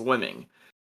Titans were swimming.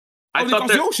 I thought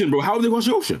they crossed the ocean, bro. How did they cross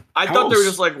the ocean? I thought they were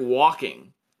just like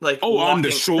walking. On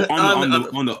the shore, on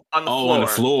the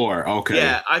floor. Okay.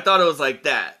 Yeah, I thought it was like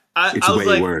that. It's I was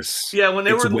way like, worse. Yeah, when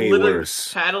they were literally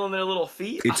paddling their little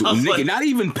feet. It's nigga, not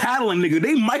even paddling, nigga.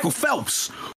 They Michael Phelps.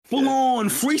 Full on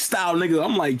freestyle, nigga.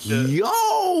 I'm like, yo,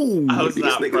 these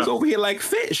niggas over here like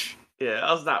fish. Yeah,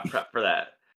 I was not prepped for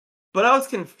that. But I was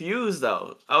confused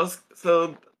though.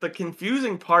 So the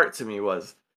confusing part to me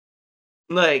was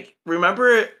like,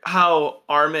 remember how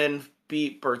Armin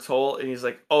beat Bertolt and he's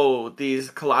like, oh, these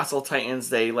colossal titans,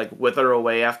 they like wither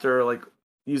away after like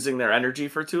using their energy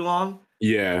for too long.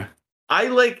 Yeah. I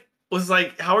was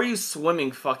like, how are you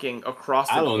swimming fucking across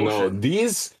the ocean? I don't know.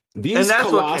 These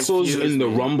colossals in the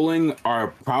rumbling are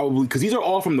probably because these are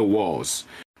all from the walls.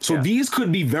 So these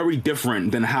could be very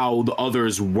different than how the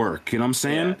others work. You know what I'm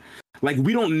saying? Yeah. Like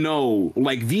we don't know.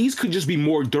 Like these could just be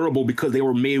more durable because they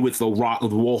were made with the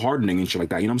wall hardening and shit like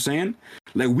that. You know what I'm saying?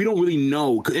 Like we don't really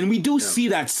know. And we do see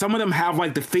that some of them have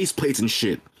like the face plates and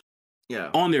shit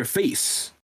on their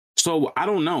face. So I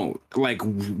don't know, like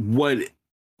what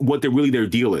their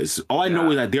deal is. All I know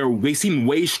is that they seem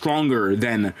way stronger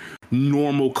than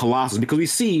normal Colossus because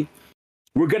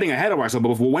we're getting ahead of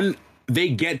ourselves. But when they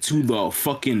get to the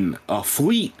fucking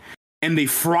fleet and they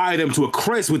fry them to a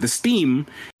crisp with the steam,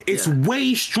 it's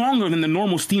way stronger than the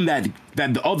normal steam that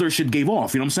the other shit gave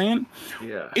off. You know what I'm saying?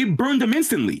 Yeah, it burned them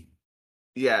instantly.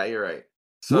 Yeah, you're right.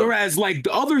 So, whereas like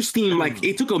the other steam, like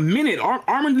it took a minute.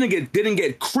 Armin didn't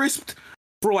get crisped.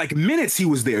 For like minutes, he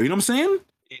was there. You know what I'm saying?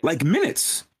 Like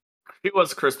minutes. He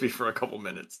was crispy for a couple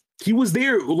minutes. He was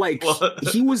there, like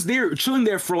he was there, chilling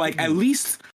there for like at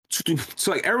least.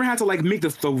 So like Eren had to like make the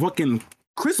fucking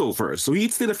crystal first, so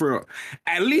he'd stay there for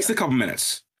at least a couple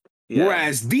minutes. Yeah.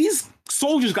 Whereas these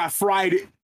soldiers got fried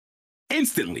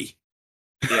instantly.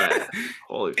 Yeah,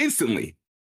 instantly.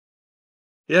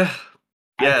 Yeah.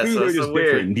 I think they're just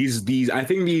different. These I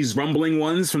think these rumbling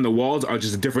ones from the walls are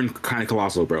just a different kind of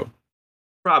colossal, bro.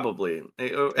 Probably.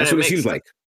 That's what it seems like.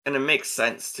 And it makes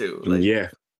sense too. Like, yeah.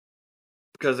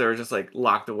 Because they were just like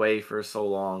locked away for so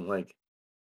long. Like,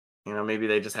 maybe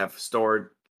they just have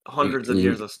stored hundreds of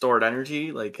years of stored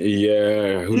energy. Like,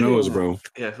 yeah, who knows, bro?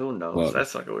 Yeah, who knows? Well,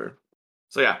 that's fucking weird.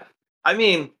 So yeah, I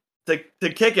mean, to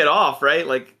kick it off, right?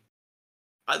 Like,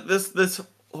 this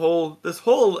whole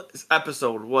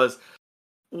episode was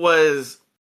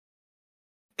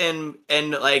and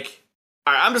like.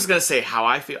 All right, I'm just gonna say how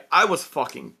I feel. I was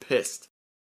fucking pissed.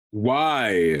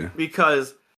 Why?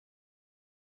 Because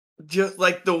just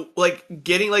like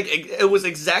getting like it was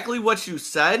exactly what you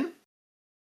said.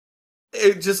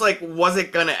 It just like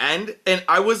wasn't gonna end, and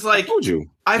I was like, I told you.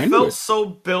 I felt so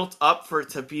built up for it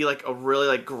to be like a really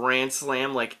like grand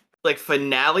slam like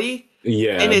finale.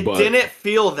 Yeah, and it didn't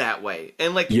feel that way,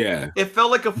 and like it felt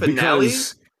like a finale.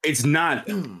 Because it's not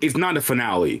a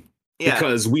finale. Yeah.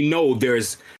 Because we know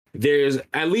there's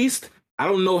at least, I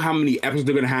don't know how many episodes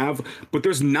they're gonna have, but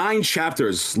there's 9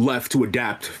 chapters left to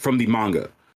adapt from the manga.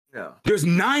 Yeah. There's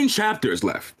 9 chapters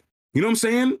left. You know what I'm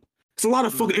saying? It's a lot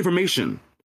of fucking information.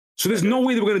 So there's no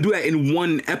way they were gonna do that in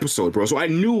one episode, bro. So I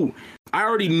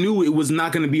already knew it was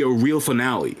not gonna be a real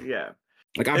finale. Yeah.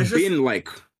 Like I've been like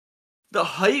the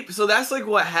hype. So that's like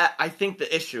what I think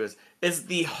the issue is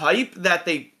the hype that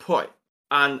they put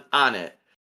on it.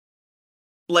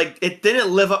 Like it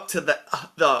didn't live up to the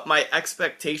my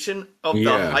expectation of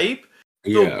the hype.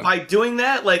 So by doing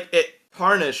that, like it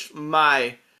tarnished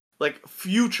my like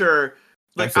future.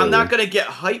 Like I'm not gonna get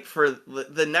hype for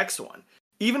the next one,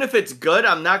 even if it's good.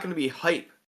 I'm not gonna be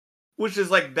hype, which is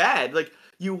like bad. Like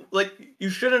you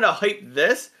shouldn't have hyped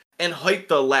this and hyped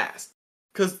the last.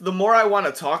 because the more I want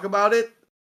to talk about it,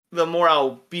 the more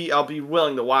I'll be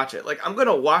willing to watch it. Like, I'm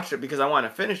gonna watch it because I want to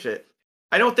finish it.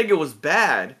 I don't think it was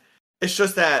bad. It's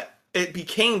just that it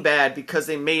became bad because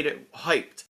they made it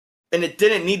hyped, and it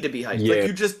didn't need to be hyped. Yeah. Like,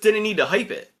 you just didn't need to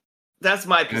hype it. That's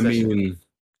my I position. mean,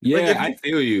 yeah, Like, I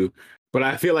feel you, but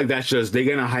I feel like that's just they're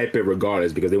gonna hype it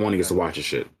regardless because they want to get to watch the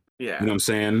shit. Yeah. You know what I'm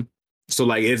saying? So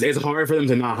like, it's hard for them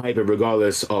to not hype it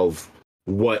regardless of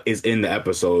what is in the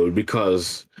episode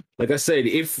because, like I said,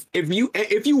 if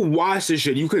you watch this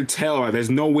shit, you could tell there's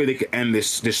no way they could end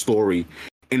this story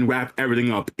and wrap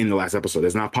everything up in the last episode.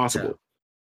 It's not possible. Yeah.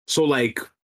 So like,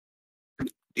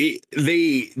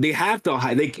 they have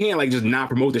to they can't like just not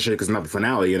promote this shit because it's not the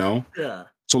finale, you know? Yeah.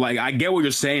 So like, I get what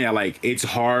you're saying that like it's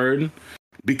hard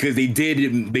because they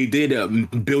did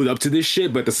build up to this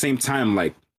shit, but at the same time,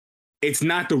 like it's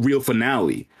not the real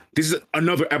finale. This is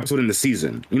another episode in the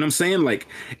season. You know what I'm saying? Like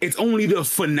it's only the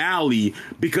finale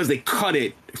because they cut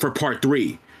it for part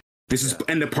 3. This is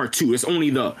end of part 2. It's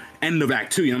only the end of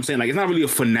Act 2. You know what I'm saying? Like it's not really a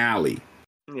finale.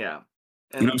 Yeah.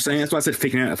 You know what I'm saying? That's why I said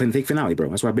fake finale, bro.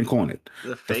 That's why I've been calling it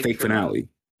the fake finale.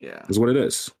 Yeah, is what it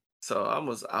is. So I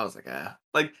was like,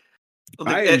 like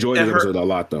I enjoyed the episode a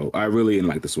lot, though. I really didn't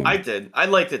like this one. I did. I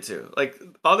liked it too. Like,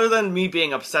 other than me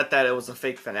being upset that it was a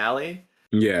fake finale.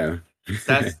 Yeah,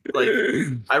 that's like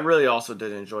I really also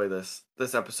did enjoy this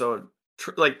episode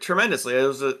tremendously. It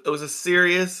was a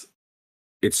serious.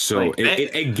 It's so like,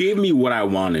 it gave me what I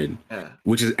wanted,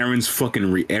 which is Erin's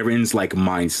Erin's like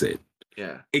mindset.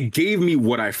 Yeah, it gave me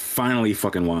what I finally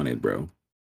fucking wanted, bro.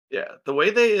 Yeah, the way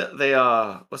they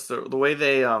the way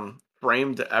they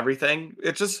framed everything,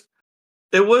 it was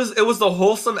the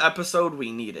wholesome episode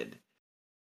we needed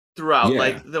throughout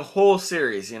like the whole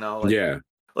series, you know. Like,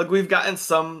 like we've gotten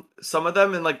some of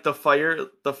them, and like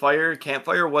the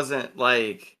campfire wasn't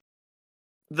like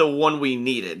the one we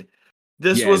needed.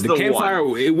 This was the campfire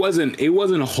one. It wasn't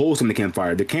wholesome. The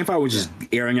campfire was just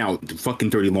airing out fucking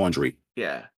dirty laundry.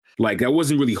 Yeah, like that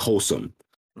wasn't really wholesome.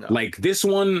 No. Like this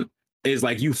one is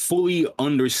like you fully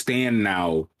understand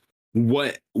now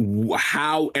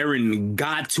how Eren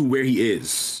got to where he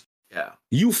is. Yeah.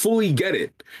 You fully get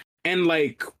it. And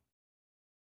like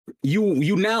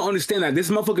you now understand that this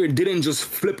motherfucker didn't just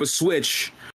flip a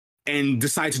switch and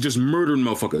decide to just murder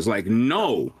motherfuckers. Like,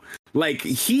 no. Like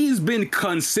he's been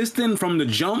consistent from the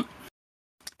jump,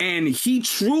 and he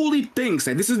truly thinks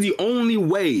that this is the only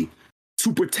way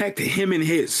to protect him and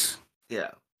his.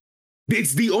 Yeah.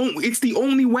 It's the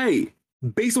only way,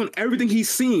 based on everything he's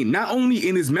seen, not only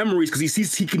in his memories,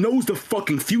 because he knows the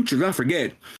fucking future. Don't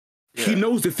forget, he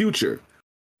knows the future.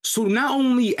 So not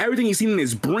only everything he's seen in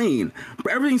his brain,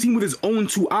 but everything he's seen with his own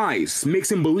 2 eyes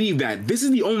makes him believe that this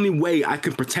is the only way I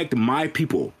can protect my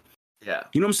people. Yeah,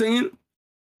 you know what I'm saying?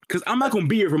 Because I'm not gonna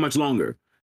be here for much longer.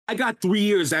 I got 3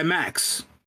 years at max.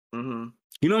 Mm-hmm.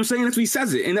 You know what I'm saying? That's what he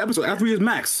says it in the episode. I got 3 years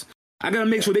max. I gotta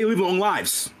make sure they live long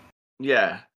lives.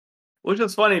 Yeah. Which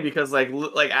is funny because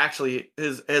like actually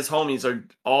his homies are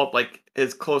all like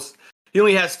his close. He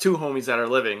only has 2 homies that are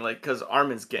living, like because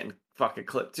Armin's getting fucking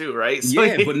clipped too, right? So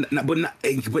yeah,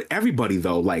 but everybody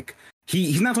though, like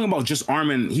he's not talking about just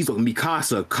Armin. He's like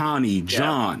Mikasa, Connie,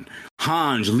 John,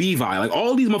 Hanj, Levi, like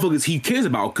all these motherfuckers he cares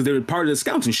about because they're part of the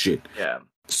scouts and shit. Yeah.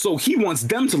 So he wants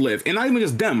them to live, and not even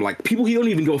just them, like people he don't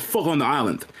even go fuck on the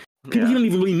island. People he don't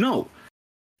even really know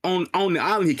on the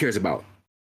island he cares about.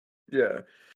 Yeah.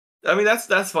 I mean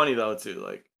that's funny though too.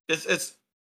 Like it's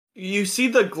you see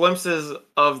the glimpses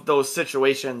of those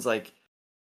situations like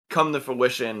come to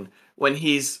fruition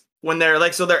when they're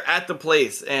like, so they're at the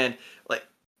place and like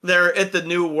they're at the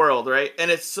new world, right?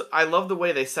 And I love the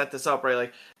way they set this up, right?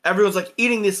 Like everyone's like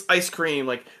eating this ice cream,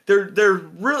 like they're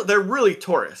really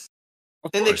tourists.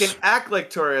 And they can act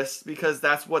like tourists because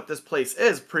that's what this place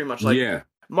is pretty much. Like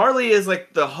Marley is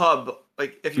like the hub,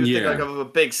 like if you think like of a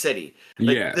big city.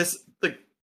 Like this like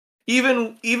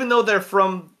even though they're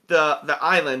from the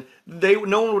island,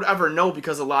 no one would ever know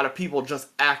because a lot of people just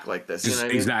act like this. You know what I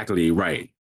mean? Exactly right.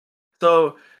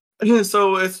 So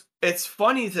it's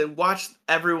funny to watch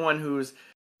everyone who's,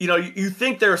 you know, you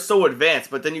think they're so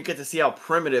advanced, but then you get to see how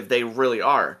primitive they really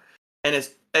are, and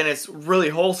it's really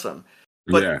wholesome.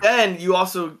 But then you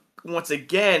also, once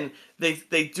again,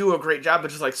 they do a great job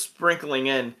of just like sprinkling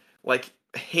in like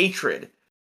hatred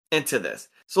into this.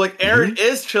 So like Eren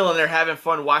is chilling there having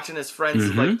fun watching his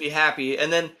friends like be happy,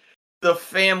 and then the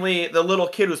family, the little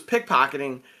kid who's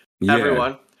pickpocketing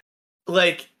everyone,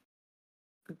 like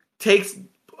takes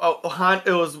it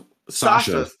was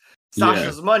Sasha's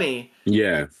money.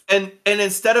 Yeah. And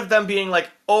instead of them being like,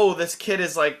 oh, this kid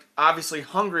is like obviously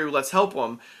hungry, let's help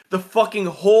him, the fucking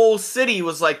whole city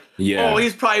was like, oh,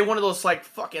 he's probably one of those like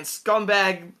fucking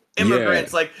scumbag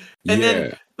immigrants, like, and Yeah.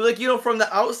 then like, you know, from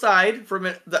the outside,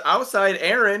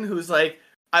 Aaron, who's like,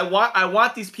 I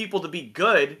want these people to be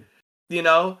good, you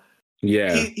know.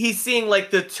 Yeah. He's seeing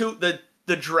like the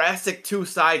drastic two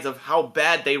sides of how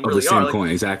bad they Of the really same are. Like, coin,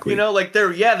 exactly. you know, like they're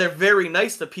very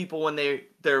nice to people when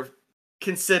they're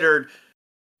considered,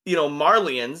 you know,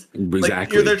 Marlians.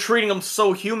 Exactly. Like, they're treating them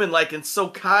so human-like and so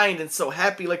kind and so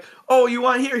happy. Like, oh, you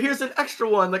want here's an extra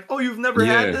one. Like, oh, you've never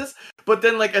had this. But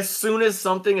then, like, as soon as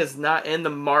something is not in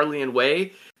the Marlian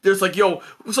way, there's like,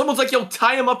 someone's like,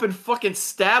 tie him up and fucking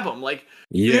stab him. Like,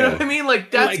 you know what I mean?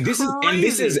 Like, that's like, crazy.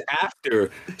 this is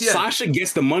after Sasha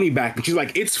gets the money back, and she's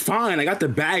like, "It's fine, I got the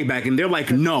bag back." And they're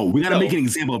like, "No, we gotta make an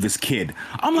example of this kid."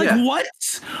 I'm like, "What?"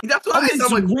 That's what I said.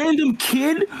 I'm like, random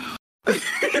kid.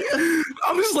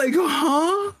 I'm just like,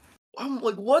 huh? I'm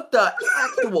like, what the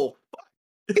actual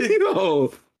fuck?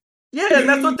 Yo. Yeah, and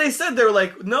that's what they said. They were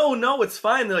like, no, it's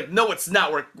fine. They're like, no, it's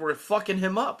not. We're fucking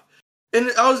him up. And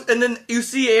then you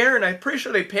see Aaron. I'm pretty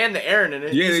sure they pan to Aaron,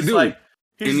 and yeah, they do. Like,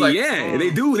 he's like, they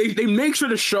do. They make sure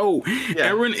to show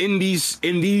Aaron in these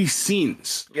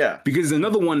scenes. Yeah, because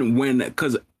another one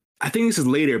because I think this is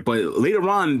later, but later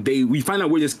on we find out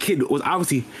where this kid was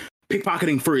obviously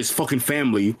pickpocketing for his fucking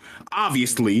family.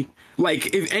 Obviously,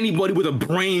 like, if anybody with a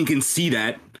brain can see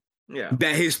that. Yeah.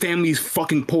 That his family's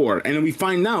fucking poor. And then we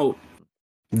find out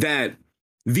that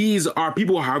these are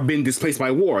people who have been displaced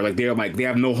by war. Like, they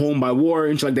have no home by war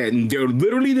and shit like that. And they're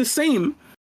literally the same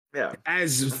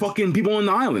as fucking people on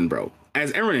the island, bro.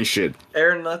 As Aaron and shit.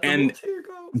 Aaron let the tear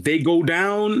go. They go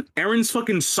down. Aaron's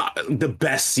fucking the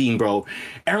best scene, bro.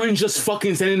 Aaron just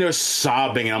fucking standing there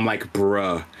sobbing. And I'm like,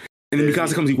 bruh. And then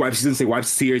Mikasa comes, he wipes his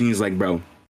tears, and he's like, bro.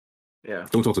 Yeah.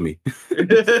 Don't talk to me.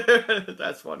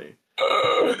 That's funny.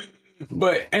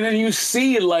 But, and then you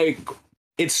see, like,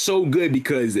 it's so good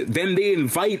because then they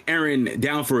invite Aaron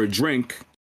down for a drink.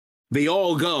 They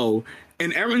all go,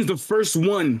 and Aaron's the first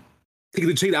one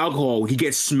to take the alcohol. He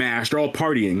gets smashed. They're all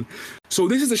partying. So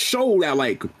this is a show that,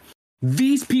 like,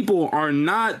 these people are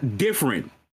not different.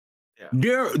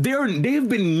 Yeah. They've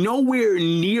been nowhere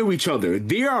near each other.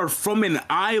 They are from an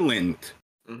island,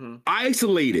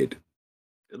 isolated.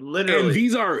 Literally.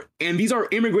 And these are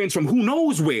immigrants from who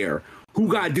knows where, who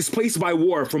got displaced by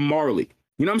war from Marley.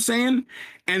 You know what I'm saying?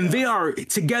 And they are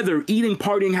together eating,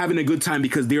 partying, having a good time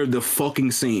because they're the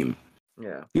fucking same.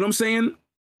 Yeah. You know what I'm saying?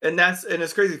 And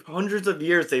it's crazy. Hundreds of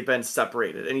years they've been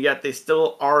separated, and yet they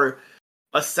still are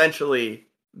essentially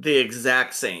the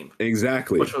exact same.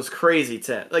 Exactly. Which was crazy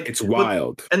to like. It's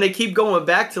wild. And they keep going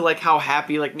back to like how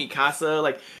happy like Mikasa,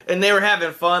 like, and they were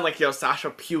having fun, like, Sasha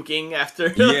puking after.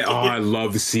 Yeah, I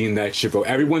love seeing that shit, bro.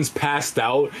 Everyone's passed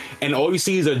out, and all you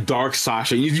see is a dark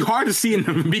Sasha. It's hard to see in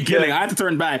the beginning. Yeah. I had to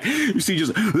turn back. You see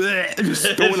just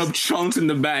throwing up chunks in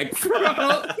the back.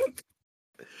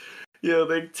 Yeah,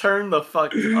 they turn the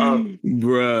fuck up.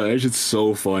 Bruh, it's just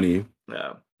so funny.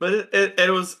 Yeah. But it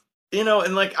was,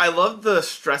 and like, I love the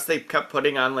stress they kept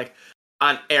putting on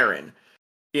Aaron.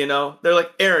 They're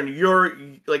like, Aaron, you're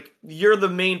the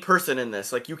main person in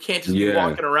this. Like, you can't just be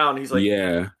walking around. He's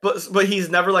like, but he's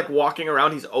never like walking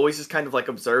around. He's always just kind of like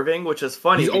observing, which is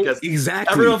funny because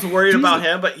everyone's worried about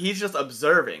him, but he's just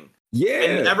observing. Yeah.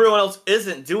 And everyone else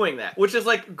isn't doing that, which is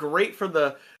like great for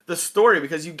the story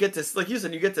because you get to, like you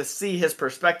said, you get to see his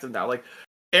perspective now. Like,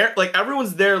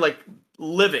 everyone's there like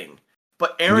living,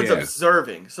 but Aaron's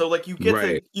observing. So like you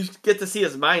get to see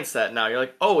his mindset now. You're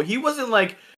like, oh, he wasn't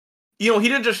like, he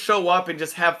didn't just show up and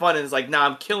just have fun and is like, nah,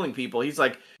 I'm killing people. He's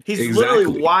like,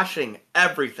 literally watching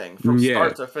everything from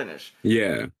start to finish.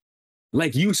 Yeah.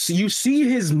 Like, you see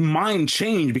his mind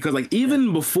change because, like,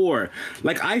 even before,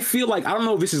 like, I feel like, I don't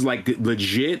know if this is, like,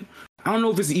 legit. I don't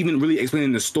know if this is even really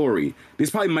explaining the story. This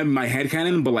probably might be my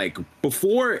headcanon, but, like,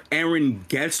 before Aaron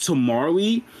gets to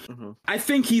Marley, I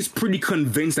think he's pretty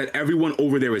convinced that everyone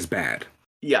over there is bad.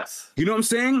 Yes. You know what I'm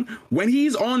saying? When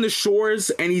he's on the shores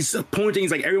and he's pointing,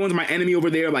 he's like, everyone's my enemy over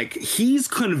there. Like, he's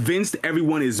convinced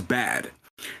everyone is bad.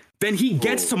 Then he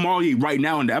gets to Marley right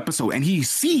now in the episode and he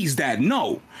sees that,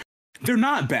 no, they're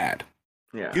not bad.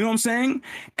 Yeah. You know what I'm saying?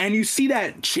 And you see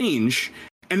that change.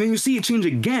 And then you see it change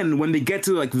again when they get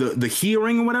to, like, the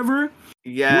hearing or whatever.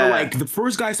 Yeah. Where, like, the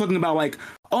first guy's talking about, like,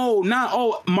 oh, not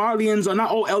all Marlians or not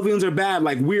all Elvians are bad.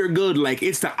 Like, we're good. Like,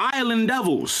 it's the Island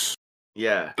Devils.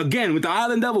 Yeah. Again, with the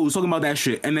Island Devils talking about that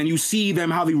shit. And then you see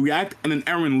them, how they react. And then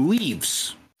Aaron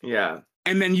leaves. Yeah.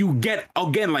 And then you get,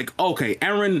 again, like, okay,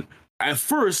 Aaron at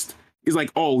first is like,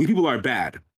 oh, these people are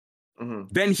bad.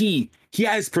 Then he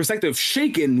has perspective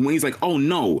shaken when he's like, oh,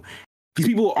 no. These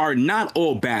people are not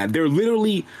all bad. They're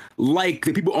literally like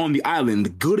the people on the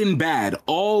island, good and bad,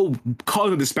 all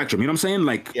colors of the spectrum. You know what I'm saying?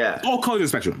 Like, all colors of the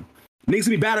spectrum. Needs to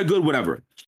be bad or good, whatever.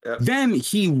 Yep. Then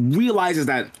he realizes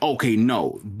that, okay,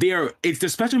 no, it's the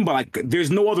spectrum, but like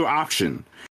there's no other option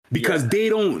because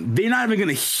they're not even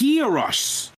gonna hear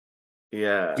us.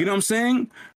 Yeah. You know what I'm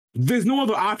saying? There's no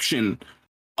other option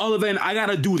other than I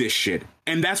gotta do this shit.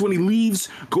 And that's when he leaves,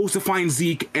 goes to find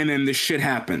Zeke, and then this shit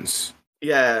happens.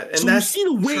 Yeah, and so that's you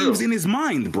see the waves true. in his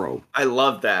mind, bro. I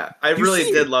love that. I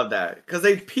really did love that because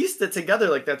they pieced it together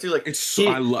like that too. Like it's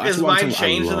so, his mind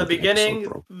changed in the beginning.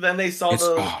 Episode, then they saw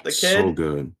the kid. So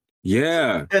good.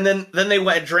 Yeah. And then they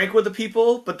went and drank with the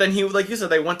people. But then he, like you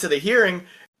said, they went to the hearing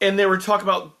and they were talking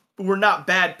about we're not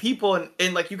bad people.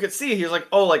 And like you could see, he was like,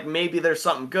 oh, like maybe there's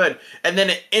something good. And then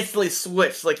it instantly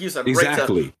switched, like you said,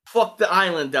 exactly. Right to fuck the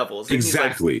island devils. And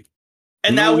exactly. Like,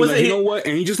 and that was like, you know what?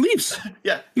 And he just leaves.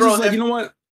 Yeah, he's just like, you know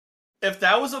what? If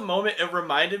that was a moment, it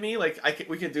reminded me, like,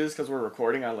 we could do this because we're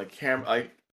recording on, like, camera.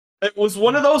 Like, it was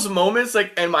one of those moments,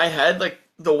 like, in my head, like,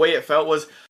 the way it felt was,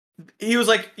 he was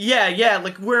like, yeah,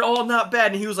 like, we're all not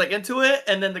bad. And he was, like, into it.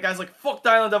 And then the guy's like, fuck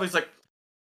the island devil. He's like,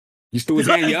 he threw his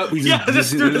hand up. He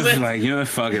just like, you know,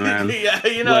 fuck it, man. Yeah,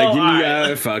 you know,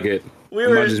 like, fuck it. I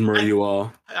might just murder you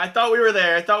all. I thought we were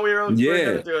there. I thought we were going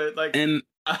to do it. Like,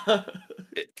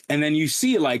 and then you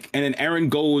see, like, and then Eren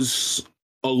goes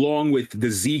along with the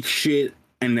Zeke shit,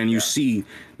 and then you see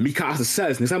Mikasa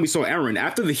says, next time we saw Eren,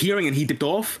 after the hearing and he dipped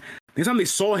off, next time they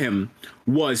saw him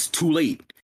was too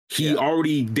late. He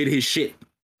already did his shit.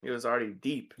 He was already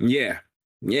deep. Yeah.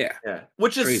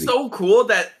 Which is so cool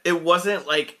that it wasn't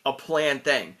like a planned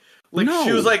thing. Like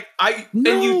she was like, and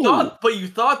you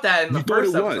thought that in the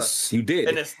first episode. You did.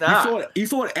 And it's not. You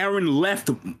thought Eren left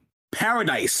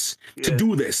paradise to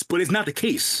do this, but it's not the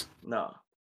case. No.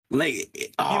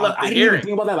 Like, I didn't even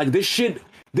think about that. Like, this shit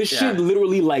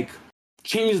literally, like,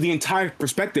 changed the entire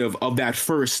perspective of that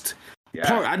first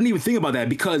part. I didn't even think about that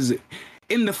because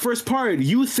in the first part,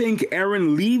 you think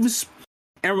Eren leaves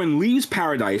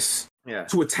paradise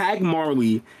to attack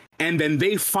Marley, and then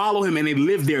they follow him and they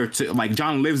live there like,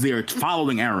 John lives there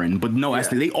following Eren. But no,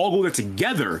 they all go there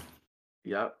together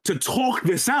to talk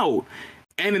this out.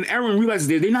 And then Eren realizes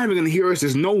they're not even going to hear us.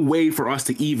 There's no way for us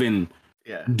to even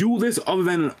do this other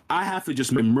than I have to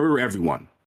just murder everyone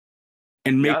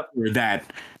and make sure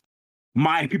that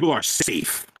my people are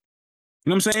safe. You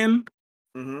know what I'm saying?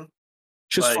 Mm-hmm.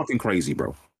 Just fucking crazy,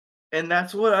 bro. And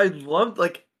that's what I loved.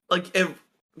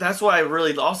 That's what I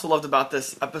really also loved about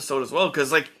this episode as well,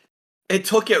 because like it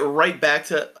took it right back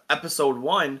to episode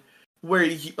 1, where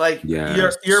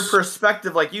your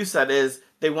perspective, like you said, is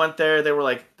they went there, they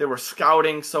were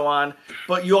scouting, so on,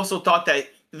 but you also thought that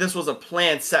this was a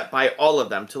plan set by all of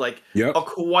them to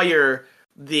acquire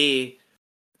the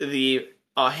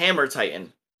Hammer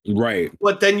Titan. Right.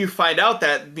 But then you find out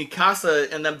that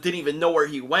Mikasa and them didn't even know where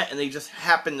he went, and they just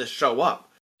happened to show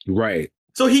up. Right.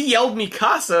 So he yelled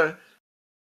Mikasa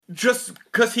just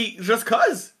cause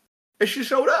and she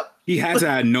showed up. He had to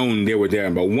have known they were there,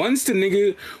 but once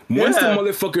the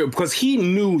motherfucker, because he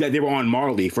knew that they were on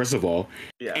Marley, first of all,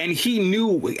 and he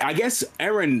knew, I guess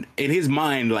Eren, in his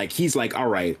mind, like, he's like, all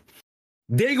right,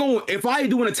 if I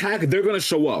do an attack, they're gonna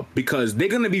show up, because they're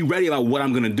gonna be ready about what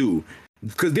I'm gonna do,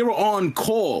 because they were on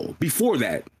call before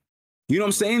that. You know what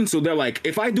I'm saying? So they're like,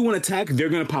 if I do an attack, they're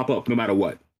gonna pop up no matter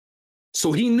what.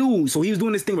 So he knew, so he was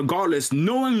doing this thing regardless,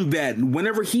 knowing that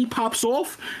whenever he pops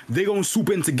off, they're gonna swoop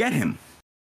in to get him.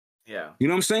 Yeah. You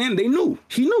know what I'm saying? They knew.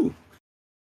 He knew.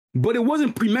 But it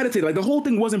wasn't premeditated. Like, the whole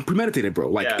thing wasn't premeditated, bro.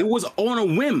 Like, it was on a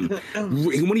whim.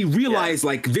 When he realized,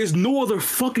 like, there's no other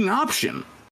fucking option.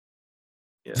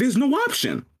 Yeah. There's no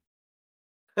option.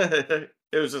 It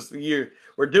was just,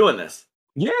 we're doing this.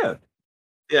 Yeah.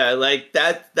 Yeah, like,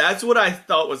 that's what I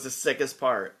thought was the sickest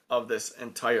part of this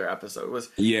entire episode. Was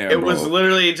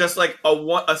literally just like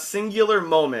a singular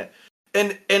moment.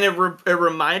 And it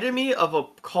reminded me of a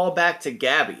callback to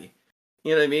Gabby.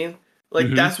 You know what I mean?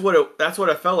 Like, that's what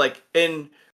it felt like. And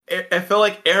it felt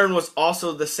like Eren was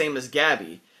also the same as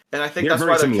Gabby. And I think that's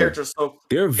why the characters so...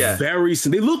 They're very...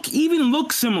 They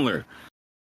look similar.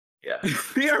 Yeah.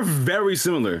 They are very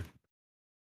similar.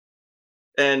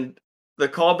 And the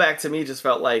callback to me just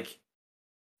felt like,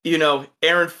 you know,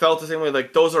 Eren felt the same way.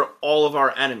 Like, those are all of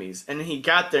our enemies. And he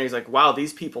got there and he's like, wow,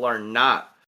 these people are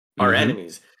not our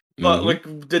enemies. But like,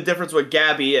 the difference with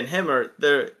Gabby and him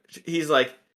he's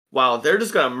like, wow, they're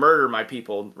just gonna murder my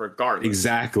people regardless.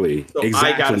 Exactly. So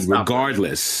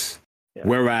regardless. Yeah.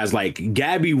 Whereas, like,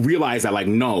 Gabby realized that, like,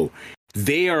 no,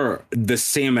 they are the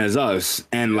same as us,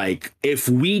 and like, if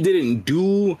we didn't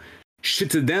do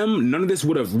shit to them, none of this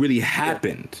would have really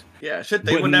happened. Yeah, shit,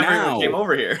 they would never even came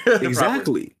over here.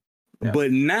 Exactly. Yeah.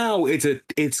 But now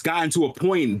it's gotten to a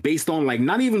point based on, like,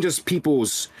 not even just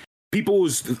people's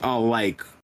like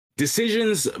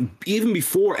decisions even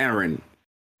before Eren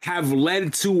have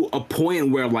led to a point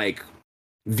where like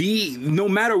no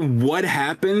matter what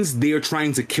happens, they are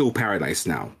trying to kill Paradise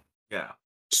now. Yeah.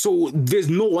 So there's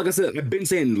no, like I said, I've been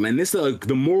saying, and this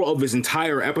the moral of this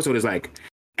entire episode is like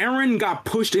Eren got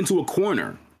pushed into a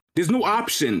corner. There's no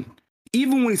option.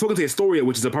 Even when he's talking to Historia,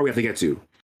 which is the part we have to get to,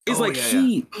 it's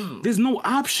there's no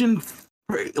option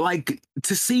for, like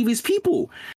to save his people.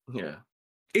 Yeah.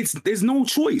 There's no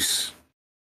choice.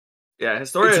 Yeah,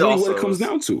 Historia really also what it comes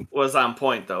down to. Was on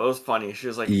point though. It was funny. She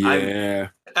was like, yeah.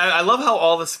 I love how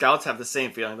all the scouts have the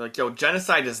same feeling. Like, yo,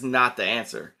 genocide is not the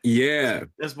answer. Yeah.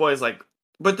 This boy's like,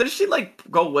 but did she like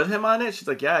go with him on it? She's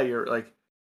like, yeah, you're like,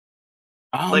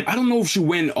 I don't know if she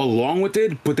went along with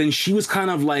it, but then she was kind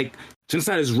of like,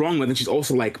 genocide is wrong, but then she's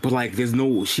also like, but like,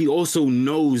 she also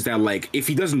knows that like, if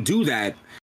he doesn't do that,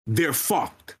 they're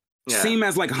fucked. Yeah. Same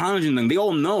as like Hanji and them. They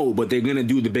all know, but they're gonna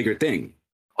do the bigger thing.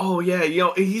 Oh yeah,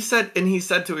 he said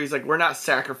to her, he's like, we're not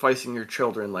sacrificing your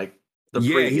children like the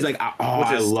previous. He's like,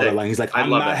 I love that line. He's like,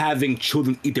 I'm not having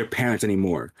children eat their parents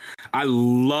anymore. I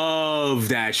love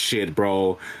that shit,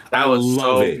 bro. I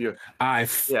love it. Beautiful. I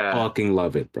fucking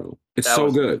love it, bro. It's so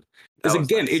good. Because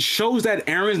again, it shows that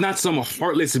Eren's not some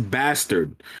heartless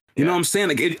bastard. You know what I'm saying?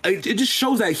 Like it just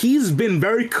shows that he's been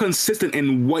very consistent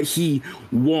in what he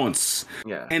wants.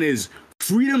 Yeah. And his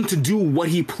freedom to do what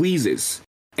he pleases.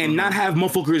 And not have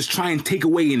motherfuckers try and take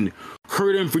away and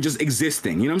hurt him for just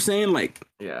existing. You know what I'm saying? Like,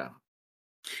 yeah.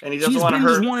 And he doesn't want to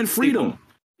hurt just wanting freedom.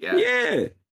 People. Yeah.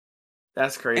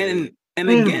 That's crazy. And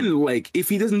again, like, if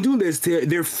he doesn't do this,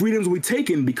 their freedoms will be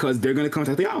taken because they're going to come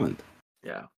to the island.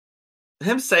 Yeah.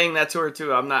 Him saying that to her,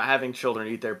 too, I'm not having children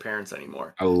eat their parents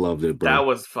anymore. I loved it, bro. That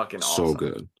was fucking awesome. So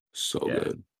good. So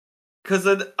good. Because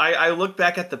I look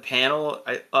back at the panel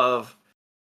of...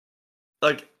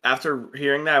 Like, after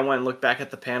hearing that, I went and looked back at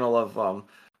the panel of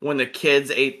when the kids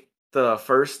ate the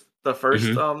first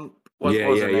Ymir.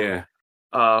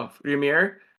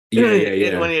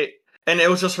 Yeah. And it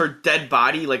was just her dead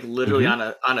body, like, literally on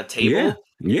a table.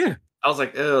 Yeah. I was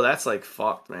like, oh, that's, like,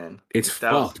 fucked, man. It's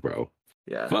fucked, bro.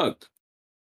 Yeah. Fucked.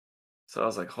 So I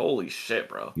was like, holy shit,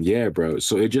 bro. Yeah, bro.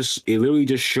 So it literally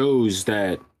just shows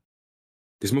that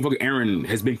this motherfucker Eren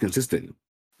has been consistent.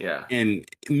 Yeah. And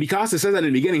Mikasa says that in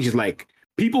the beginning. She's like,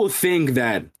 people think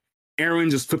that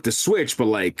Eren just flipped the switch, but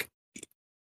like,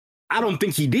 I don't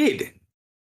think he did.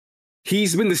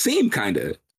 He's been the same kind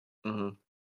of. Mm-hmm.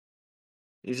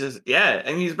 He's just,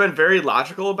 and he's been very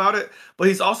logical about it, but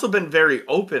he's also been very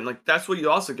open. Like, that's what you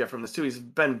also get from this too. He's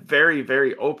been very,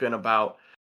 very open about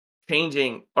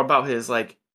changing, about his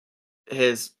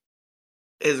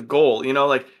goal, you know,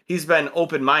 like he's been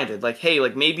open-minded, like, hey,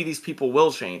 like maybe these people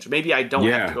will change, maybe I don't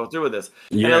have to go through with this.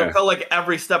 And it felt like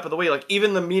every step of the way, like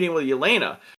even the meeting with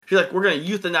Yelena, she's like, we're gonna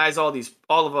euthanize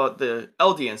all of the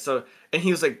Eldians. So, and he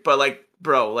was like, but like,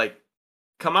 bro, like,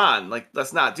 come on, like,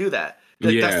 let's not do that.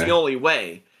 Like, that's the only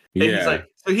way. And he's like,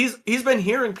 so he's been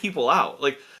hearing people out.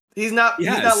 Like, he's not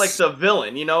like the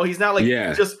villain, you know, he's not like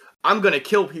just, I'm gonna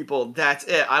kill people, that's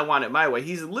it, I want it my way.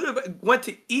 He's literally went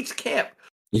to each camp.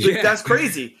 Like, that's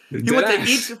crazy. He went to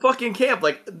each fucking camp.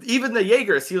 Like, even the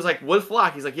Jaegers, he was like, with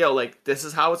Flock, he's like, yo, like, this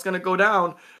is how it's gonna go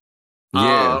down.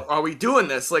 Are we doing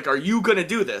this? Like, are you gonna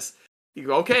do this? You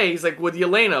go, okay. He's like, with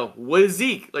Yelena, with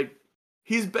Zeke. Like,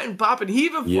 he's been popping. He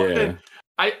even fucking...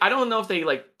 I don't know if they,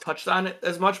 like, touched on it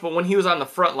as much, but when he was on the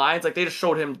front lines, like, they just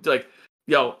showed him, like,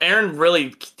 yo, Eren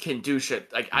really can do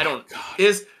shit. Like, I don't...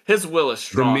 His will is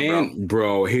strong, the man,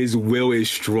 bro, his will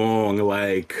is strong.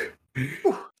 Like...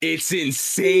 It's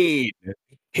insane.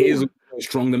 His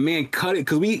strong. The man cut it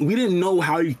because we didn't know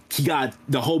how he got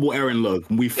the hobo Eren look.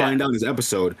 We find out in this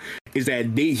episode is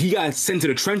that he got sent to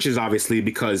the trenches, obviously,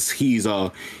 because he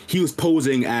was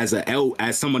posing as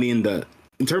somebody in the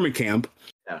internment camp.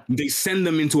 Yeah. They send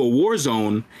them into a war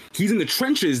zone. He's in the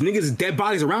trenches, niggas dead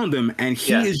bodies around him, and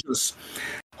he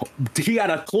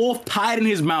got a cloth tied in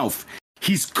his mouth.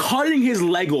 He's cutting his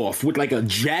leg off with like a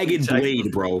jagged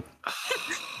blade, bro.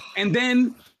 And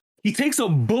then he takes a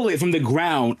bullet from the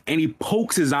ground and he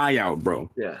pokes his eye out, bro.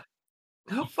 Yeah.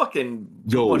 How fucking...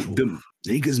 the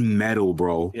nigga's metal,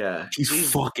 bro. Yeah.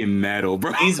 He's fucking metal,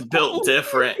 bro. He's built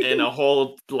different in a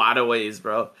whole lot of ways,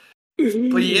 bro.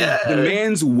 But yeah. The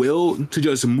man's will to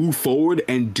just move forward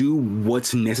and do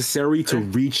what's necessary to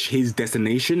reach his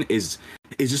destination is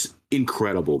just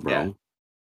incredible, bro.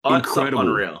 Yeah. Incredible.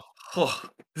 Unreal. Oh,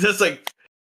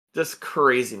 just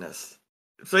craziness.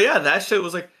 So yeah, that shit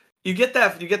was like... You get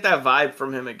that vibe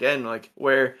from him again, like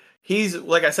where he's,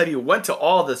 like I said, he went to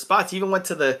all the spots. He even went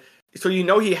to so you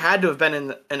know he had to have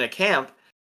been in a camp,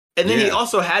 And then he Yeah.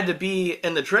 also had to be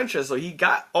in the trenches, so he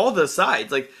got all the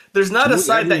sides. Like, there's not He a was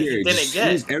side that he everywhere, didn't just- get.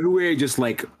 He was everywhere, just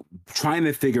like trying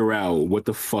to figure out what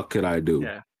the fuck could I do.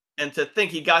 Yeah. And to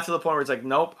think he got to the point where it's like,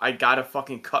 nope, I gotta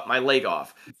fucking cut my leg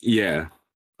off. Yeah.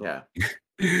 Yeah.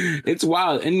 It's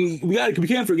wild. And we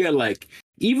can't forget, like,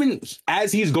 even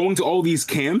as he's going to all these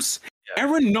camps,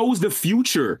 Eren knows the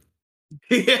future.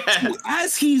 Yeah. So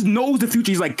as he knows the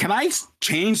future, he's like, can I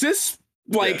change this?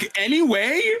 Like,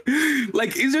 anyway?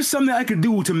 Like, is there something I could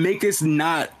do to make this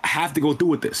not have to go through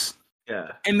with this?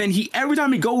 Yeah. And then every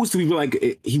time he goes to,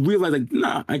 he realized, like,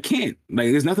 nah, I can't.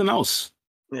 Like, there's nothing else.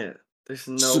 Yeah. There's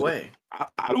no way.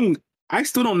 I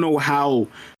still don't know how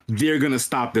they're gonna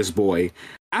stop this boy.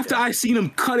 After I seen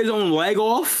him cut his own leg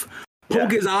off,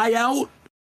 poke his eye out,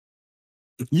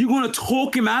 you gonna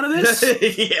talk him out of this?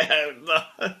 Yeah.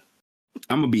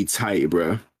 I'm gonna be tight,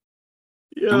 bro.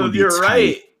 You're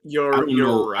right. You're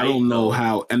right. I don't know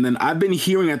how. And then I've been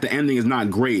hearing that the ending is not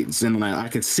great, and like, I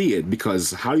could see it,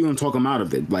 because how are you gonna talk him out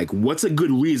of it? Like, what's a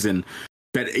good reason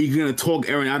that you're gonna talk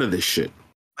Eren out of this shit?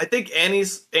 I think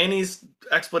Annie's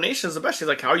explanation is the best. She's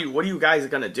like, what are you guys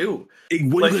gonna do?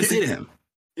 What are you gonna say to him?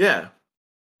 Yeah.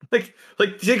 Like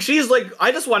she's like,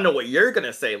 I just want to know what you're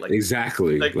gonna say. Like,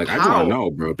 Exactly. Like I just how? want to know,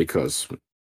 bro, because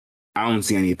I don't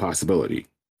see any possibility.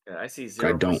 Yeah, I see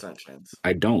 0% chance.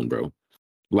 I don't, bro.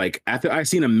 Like, after I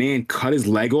seen a man cut his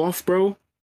leg off, bro,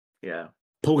 Yeah.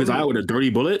 poke his eye with a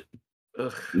dirty bullet.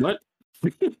 Ugh. What?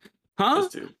 Huh?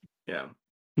 This dude. Yeah.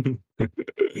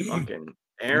 Fucking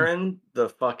Eren, the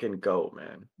fucking goat,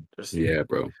 man. Just Yeah,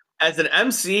 bro. as an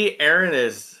MC,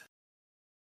 Aaron's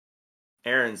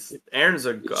a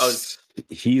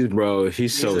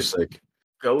He's so a sick.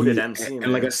 goated MC, man.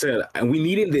 And like I said, we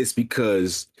needed this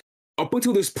because up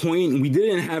until this point, we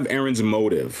didn't have Aaron's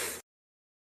motive.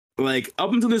 Like,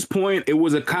 up until this point, it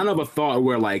was a kind of a thought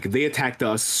where, like, they attacked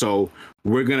us, so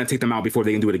we're gonna take them out before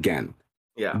they can do it again.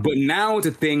 Yeah. But now it's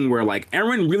a thing where, like,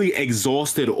 Eren really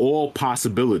exhausted all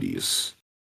possibilities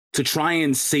to try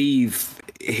and save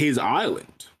his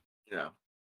island. Yeah.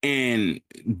 And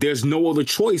there's no other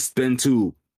choice than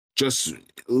to just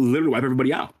literally wipe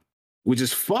everybody out, which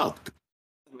is fucked.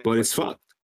 But it's fucked.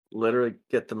 Literally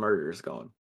get the murders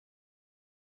going.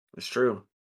 It's true.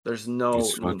 There's no.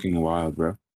 It's fucking wild,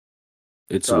 bro.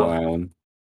 It's So, wild.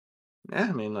 Yeah,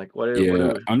 I mean, like,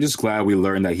 I'm just glad we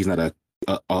learned that he's not a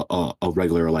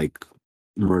regular, like,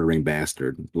 murdering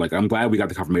bastard. Like, I'm glad we got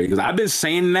the confirmation, because I've been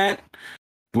saying that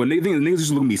when they think niggas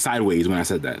just looking at me sideways when I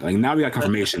said that. Like, now we got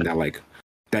confirmation that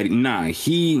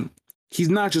he's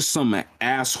not just some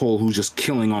asshole who's just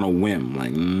killing on a whim.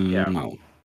 Like,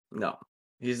 No,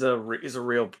 he's a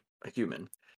real human.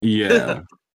 Yeah.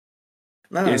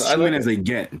 No, As human as they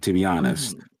get, to be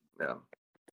honest. Yeah.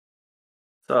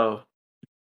 So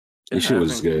This shit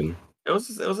was good. It was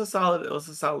a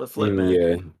solid flip, man.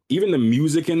 Yeah. Even the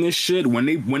music in this shit, when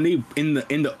they in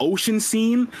the ocean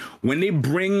scene, when they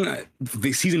bring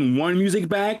the season 1 music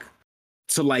back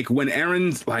to, like, when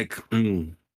Eren's like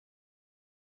and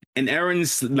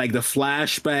Eren's like the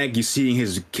flashback, you seeing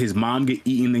his mom get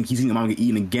eaten, and he's seeing the mom get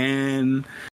eaten again.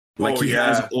 Like, he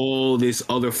has all this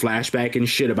other flashback and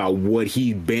shit about what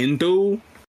he'd been through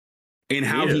and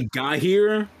how he got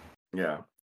here. Yeah.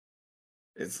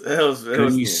 It was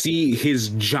when you see his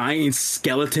giant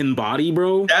skeleton body,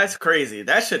 bro. That's crazy.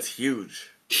 That shit's huge.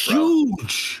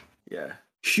 Huge. Yeah.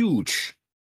 Huge.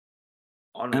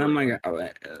 Unreal. And I'm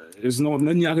like, there's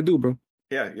nothing y'all can do, bro.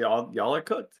 Yeah, y'all are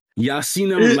cooked. Y'all seen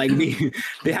them, like,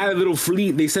 they had a little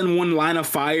fleet. They send one line of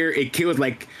fire. It kills,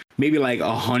 like, maybe like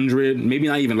 100, maybe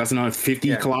not even less than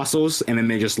 150 Colossus, and then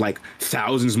they're just like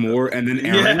thousands more, and then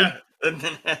Eren. Yeah. And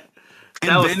then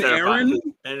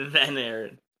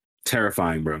Eren.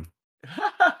 Terrifying, bro.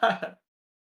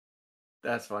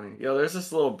 That's funny. Yo, there's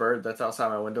this little bird that's outside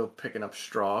my window picking up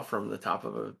straw from the top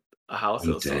of a house.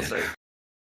 It was so sick.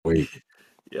 Wait.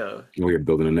 Yeah. You're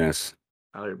building a nest.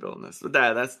 How you're building this. But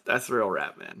that's real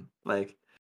rap, man. Like,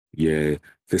 yeah.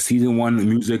 The season 1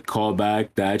 music callback,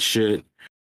 that shit.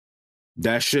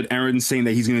 Eren saying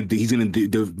that he's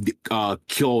gonna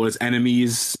kill all his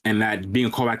enemies, and that being a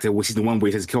callback to season 1 where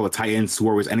he says kill the Titans who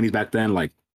were his enemies back then.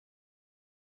 Like,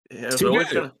 yeah, it's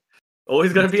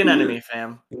always gonna be an enemy,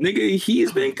 fam. Nigga,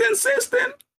 he's been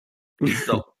consistent.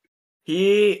 So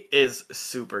he is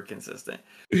super consistent.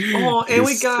 Oh, and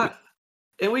we got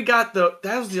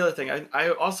that was the other thing. I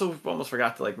also almost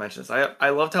forgot to, like, mention this. I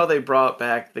loved how they brought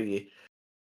back the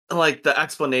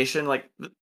explanation. Like,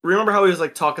 remember how he was,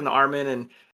 like, talking to Armin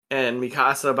and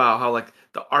Mikasa about how, like,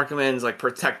 the Archimans, like,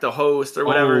 protect the host or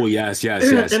whatever. Oh, yes.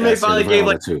 And they finally gave,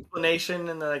 like, an explanation,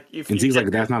 and he's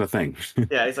like, that's not a thing.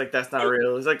 Yeah, he's like, that's not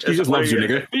real. He's like, he just loves you,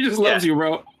 nigga. He just loves you,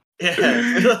 bro.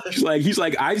 Yeah. he's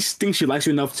like, I just think she likes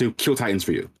you enough to kill Titans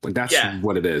for you. Like that's Yeah.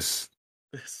 what it is.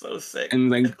 It's so sick. And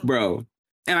like, bro.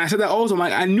 And I said that also. I'm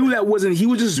like, I knew that wasn't. He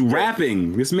was just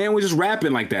rapping. This man was just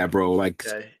rapping like that, bro. Like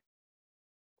Yeah.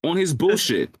 on his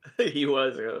bullshit. He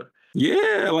was.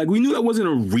 Yeah, like we knew that wasn't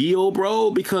a real, bro,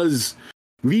 because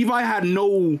Levi had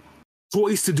no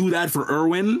choice to do that for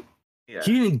Erwin. Yeah.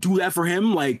 He didn't do that for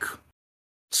him. Like,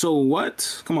 so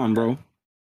what? Come on, bro.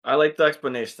 I like the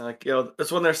explanation. Like,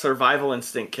 that's when their survival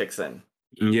instinct kicks in.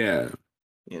 Yeah.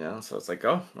 So it's like,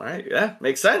 oh, all right, yeah,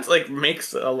 makes sense. Like,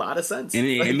 makes a lot of sense.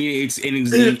 And like, I mean, it's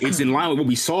in line with what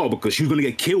we saw because she was gonna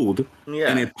get killed, yeah,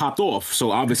 and it popped off.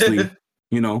 So obviously,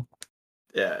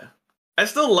 Yeah, I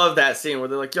still love that scene where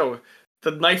they're like, yo,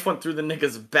 the knife went through the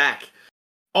nigga's back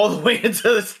all the way into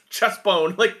his chest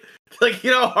bone. Like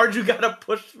how hard you gotta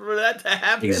push for that to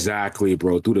happen. Exactly,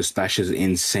 bro. Dude, that shit's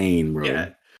insane, bro. Yeah,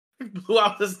 blew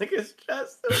out this nigga's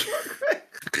chest. It was so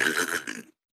crazy.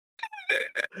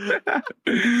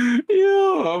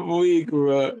 Yo, I'm weak,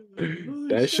 bro.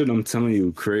 That shit, I'm telling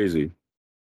you, crazy.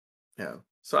 Yeah.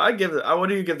 So I give it. What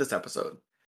do you give this episode?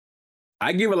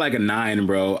 I give it like a 9,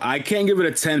 bro. I can't give it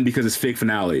a 10 because it's fake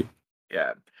finale.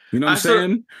 Yeah. You know what I'm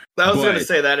saying? I was gonna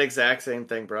say that exact same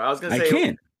thing, bro. I was gonna say I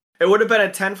can't. It would have been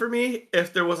a 10 for me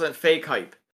if there wasn't fake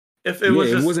hype. If it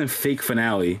wasn't fake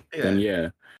finale, then yeah.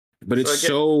 But it's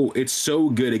so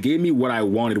good. It gave me what I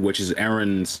wanted, which is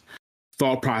Aaron's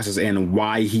thought process and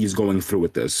why he's going through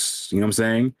with this. You know what I'm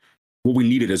saying? What we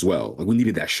needed as well. Like we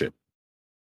needed that shit.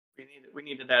 We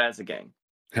needed that as a gang.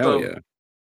 Hell yeah.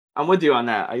 I'm with you on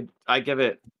that. I give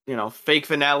it, fake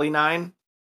finale 9.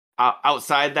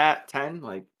 Outside that 10,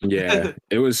 like yeah,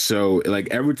 it was so like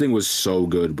everything was so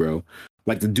good, bro.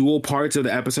 Like the dual parts of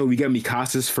the episode, we get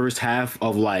Mikasa's first half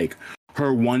of like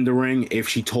her wondering if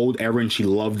she told Eren she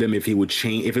loved him, if it would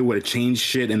have changed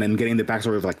shit, and then getting the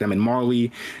backstory of like them and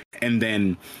Marley, and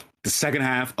then the second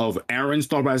half of Eren's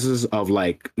thought processes of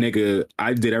like, nigga,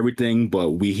 I did everything,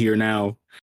 but we here now,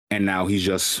 and now he's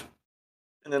just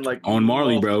and then like on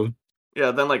Marley, bro. Yeah,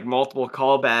 then like multiple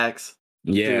callbacks.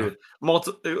 Yeah,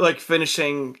 like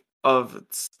finishing of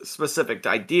specific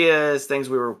ideas, things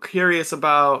we were curious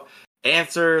about,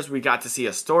 answers. We got to see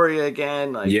Astoria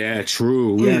again. Like, yeah,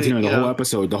 true. We hadn't seen her the whole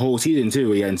episode, the whole season too.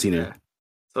 We hadn't seen her.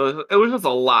 So it was just a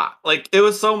lot. Like it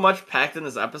was so much packed in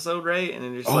this episode, right? And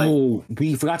then just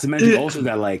we forgot to mention also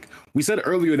that like we said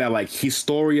earlier that like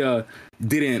Historia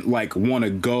didn't like want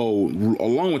to go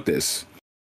along with this,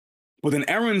 but then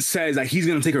Eren says that he's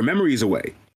gonna take her memories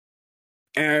away.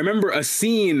 And I remember a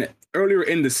scene earlier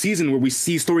in the season where we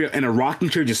see Historia in a rocking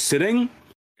chair just sitting.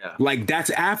 Yeah. Like, that's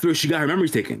after she got her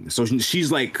memories taken. So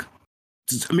she's like,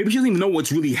 maybe she doesn't even know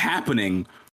what's really happening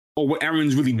or what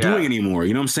Eren's really doing anymore.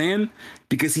 You know what I'm saying?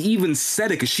 Because he even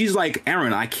said it. Because she's like,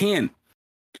 Eren, I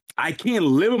can't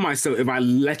live with myself if I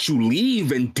let you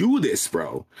leave and do this,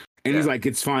 bro. And he's like,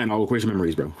 it's fine. I'll equate your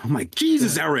memories, bro. I'm like,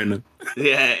 Jesus, Eren.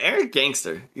 Yeah, Eren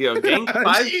gangster. Gang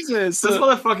 5. Jesus. This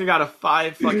motherfucker got a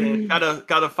 5 fucking got a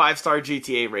 5-star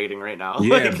GTA rating right now.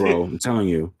 Yeah, bro. I'm telling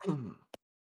you.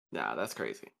 Nah, that's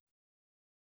crazy.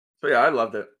 So yeah, I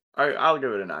loved it. I'll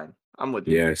give it a 9. I'm with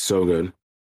you. Yeah, it's so good.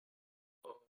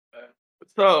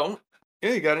 So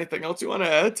yeah, you got anything else you want to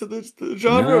add to the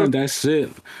genre? No, that's it.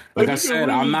 Like I said,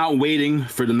 I'm not waiting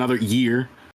for another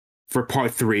year for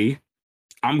part 3.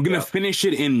 I'm gonna finish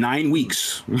it in 9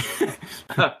 weeks.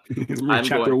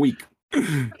 Chapter a week.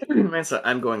 Man, so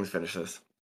I'm going to finish this.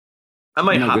 I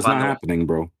might hop on. It's not happening,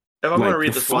 bro. If I'm going to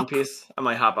read this One Piece, I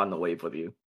might hop on the wave with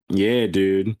you. Yeah,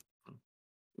 dude.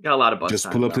 You got a lot of bus Just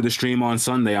time, pull up to the stream on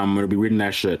Sunday. I'm gonna be reading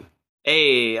that shit.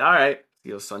 Hey, all right.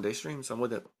 Yo, Sunday streams. I'm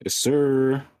with it. Yes,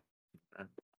 sir.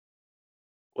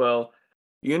 Well,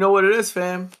 you know what it is,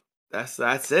 fam. That's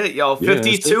it, yo.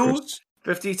 52.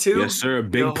 52. Yes, sir.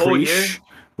 Big preach.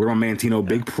 We're on Mantino.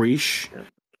 Big preach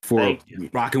for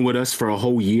rocking with us for a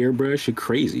whole year, bro. Shit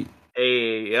crazy.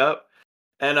 Hey, yep.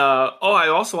 And I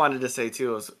also wanted to say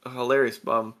too, it was hilarious.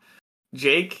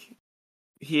 Jake,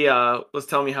 he was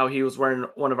telling me how he was wearing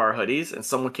one of our hoodies, and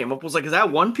someone came up and was like, "Is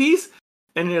that One Piece?"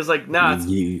 And he was like, "Nah,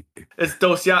 it's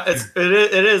Dos Yaku.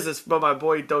 It is. It's by my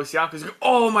boy Dos Yaku." He's like,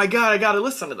 "Oh my god, I gotta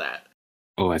listen to that."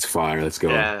 Oh, that's fire. Let's go.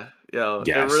 Yeah, yo,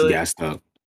 gassed up.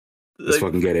 Let's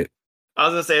fucking get it. I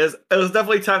was gonna say it was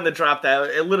definitely time to drop that.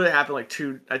 It literally happened like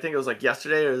I think it was like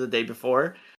yesterday or the day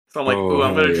before. So I'm like,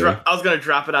 I was gonna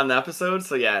drop it on the episode.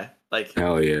 So yeah, like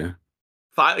hell yeah.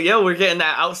 We're getting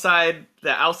that outside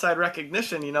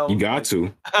recognition. You know, you got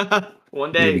to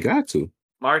one day. You got to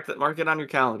mark it on your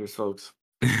calendars, folks.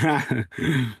 All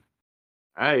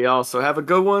right, y'all. So have a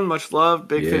good one. Much love,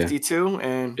 Big 52,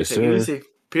 and take it easy.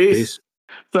 Peace.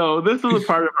 So this is a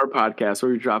part of our podcast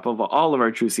where we drop off all of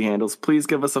our Juicy handles. Please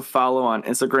give us a follow on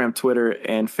Instagram, Twitter,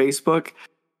 and Facebook.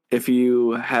 If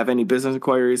you have any business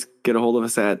inquiries, get a hold of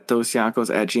us at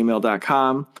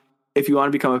dosyankos@gmail.com. If you want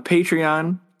to become a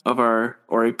Patreon or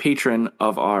a patron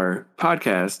of our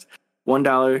podcast,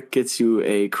 $1 gets you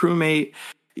a crewmate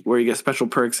where you get special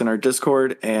perks in our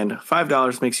Discord, and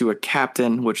 $5 makes you a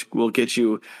captain, which will get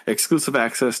you exclusive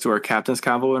access to our captain's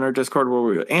convo in our Discord, where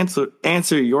we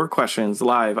answer your questions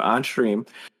live on stream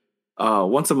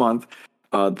once a month.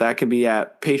 That can be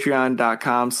at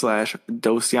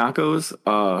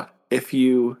patreon.com/dosyankos. If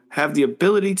you have the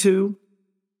ability to,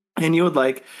 and you would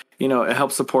like, it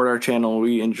helps support our channel.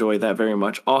 We enjoy that very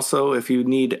much. Also, if you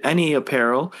need any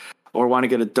apparel or want to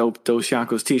get a dope Dos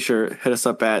Yankos t-shirt, hit us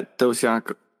up at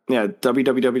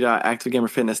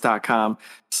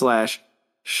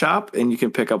www.activegamerfitness.com/shop, and you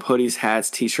can pick up hoodies, hats,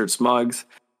 t-shirts, mugs.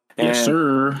 And yes,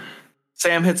 sir.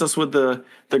 Sam hits us with the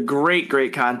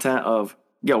great content of,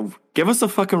 give us a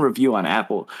fucking review on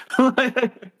Apple.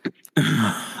 A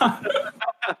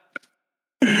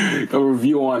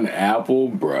review on Apple,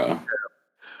 bruh.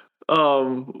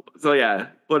 So yeah,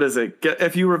 what is it?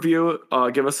 If you review,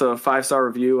 give us a 5-star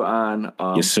review on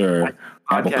yes, sir.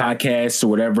 Apple Podcasts or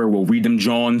whatever. We'll read them,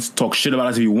 Johns. Talk shit about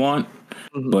us if you want.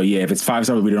 Mm-hmm. But yeah, if it's 5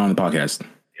 stars, we'll read it on the podcast.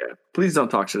 Yeah, please don't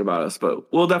talk shit about us,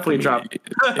 but we'll definitely drop. If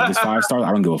it's 5 stars,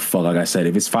 I don't give a fuck. Like I said,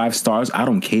 if it's 5 stars, I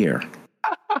don't care.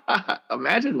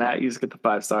 Imagine that. You just get the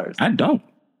 5 stars. I don't.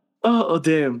 Oh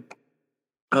damn.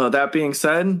 That being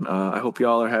said, I hope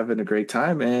y'all are having a great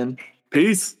time, and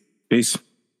peace. Peace.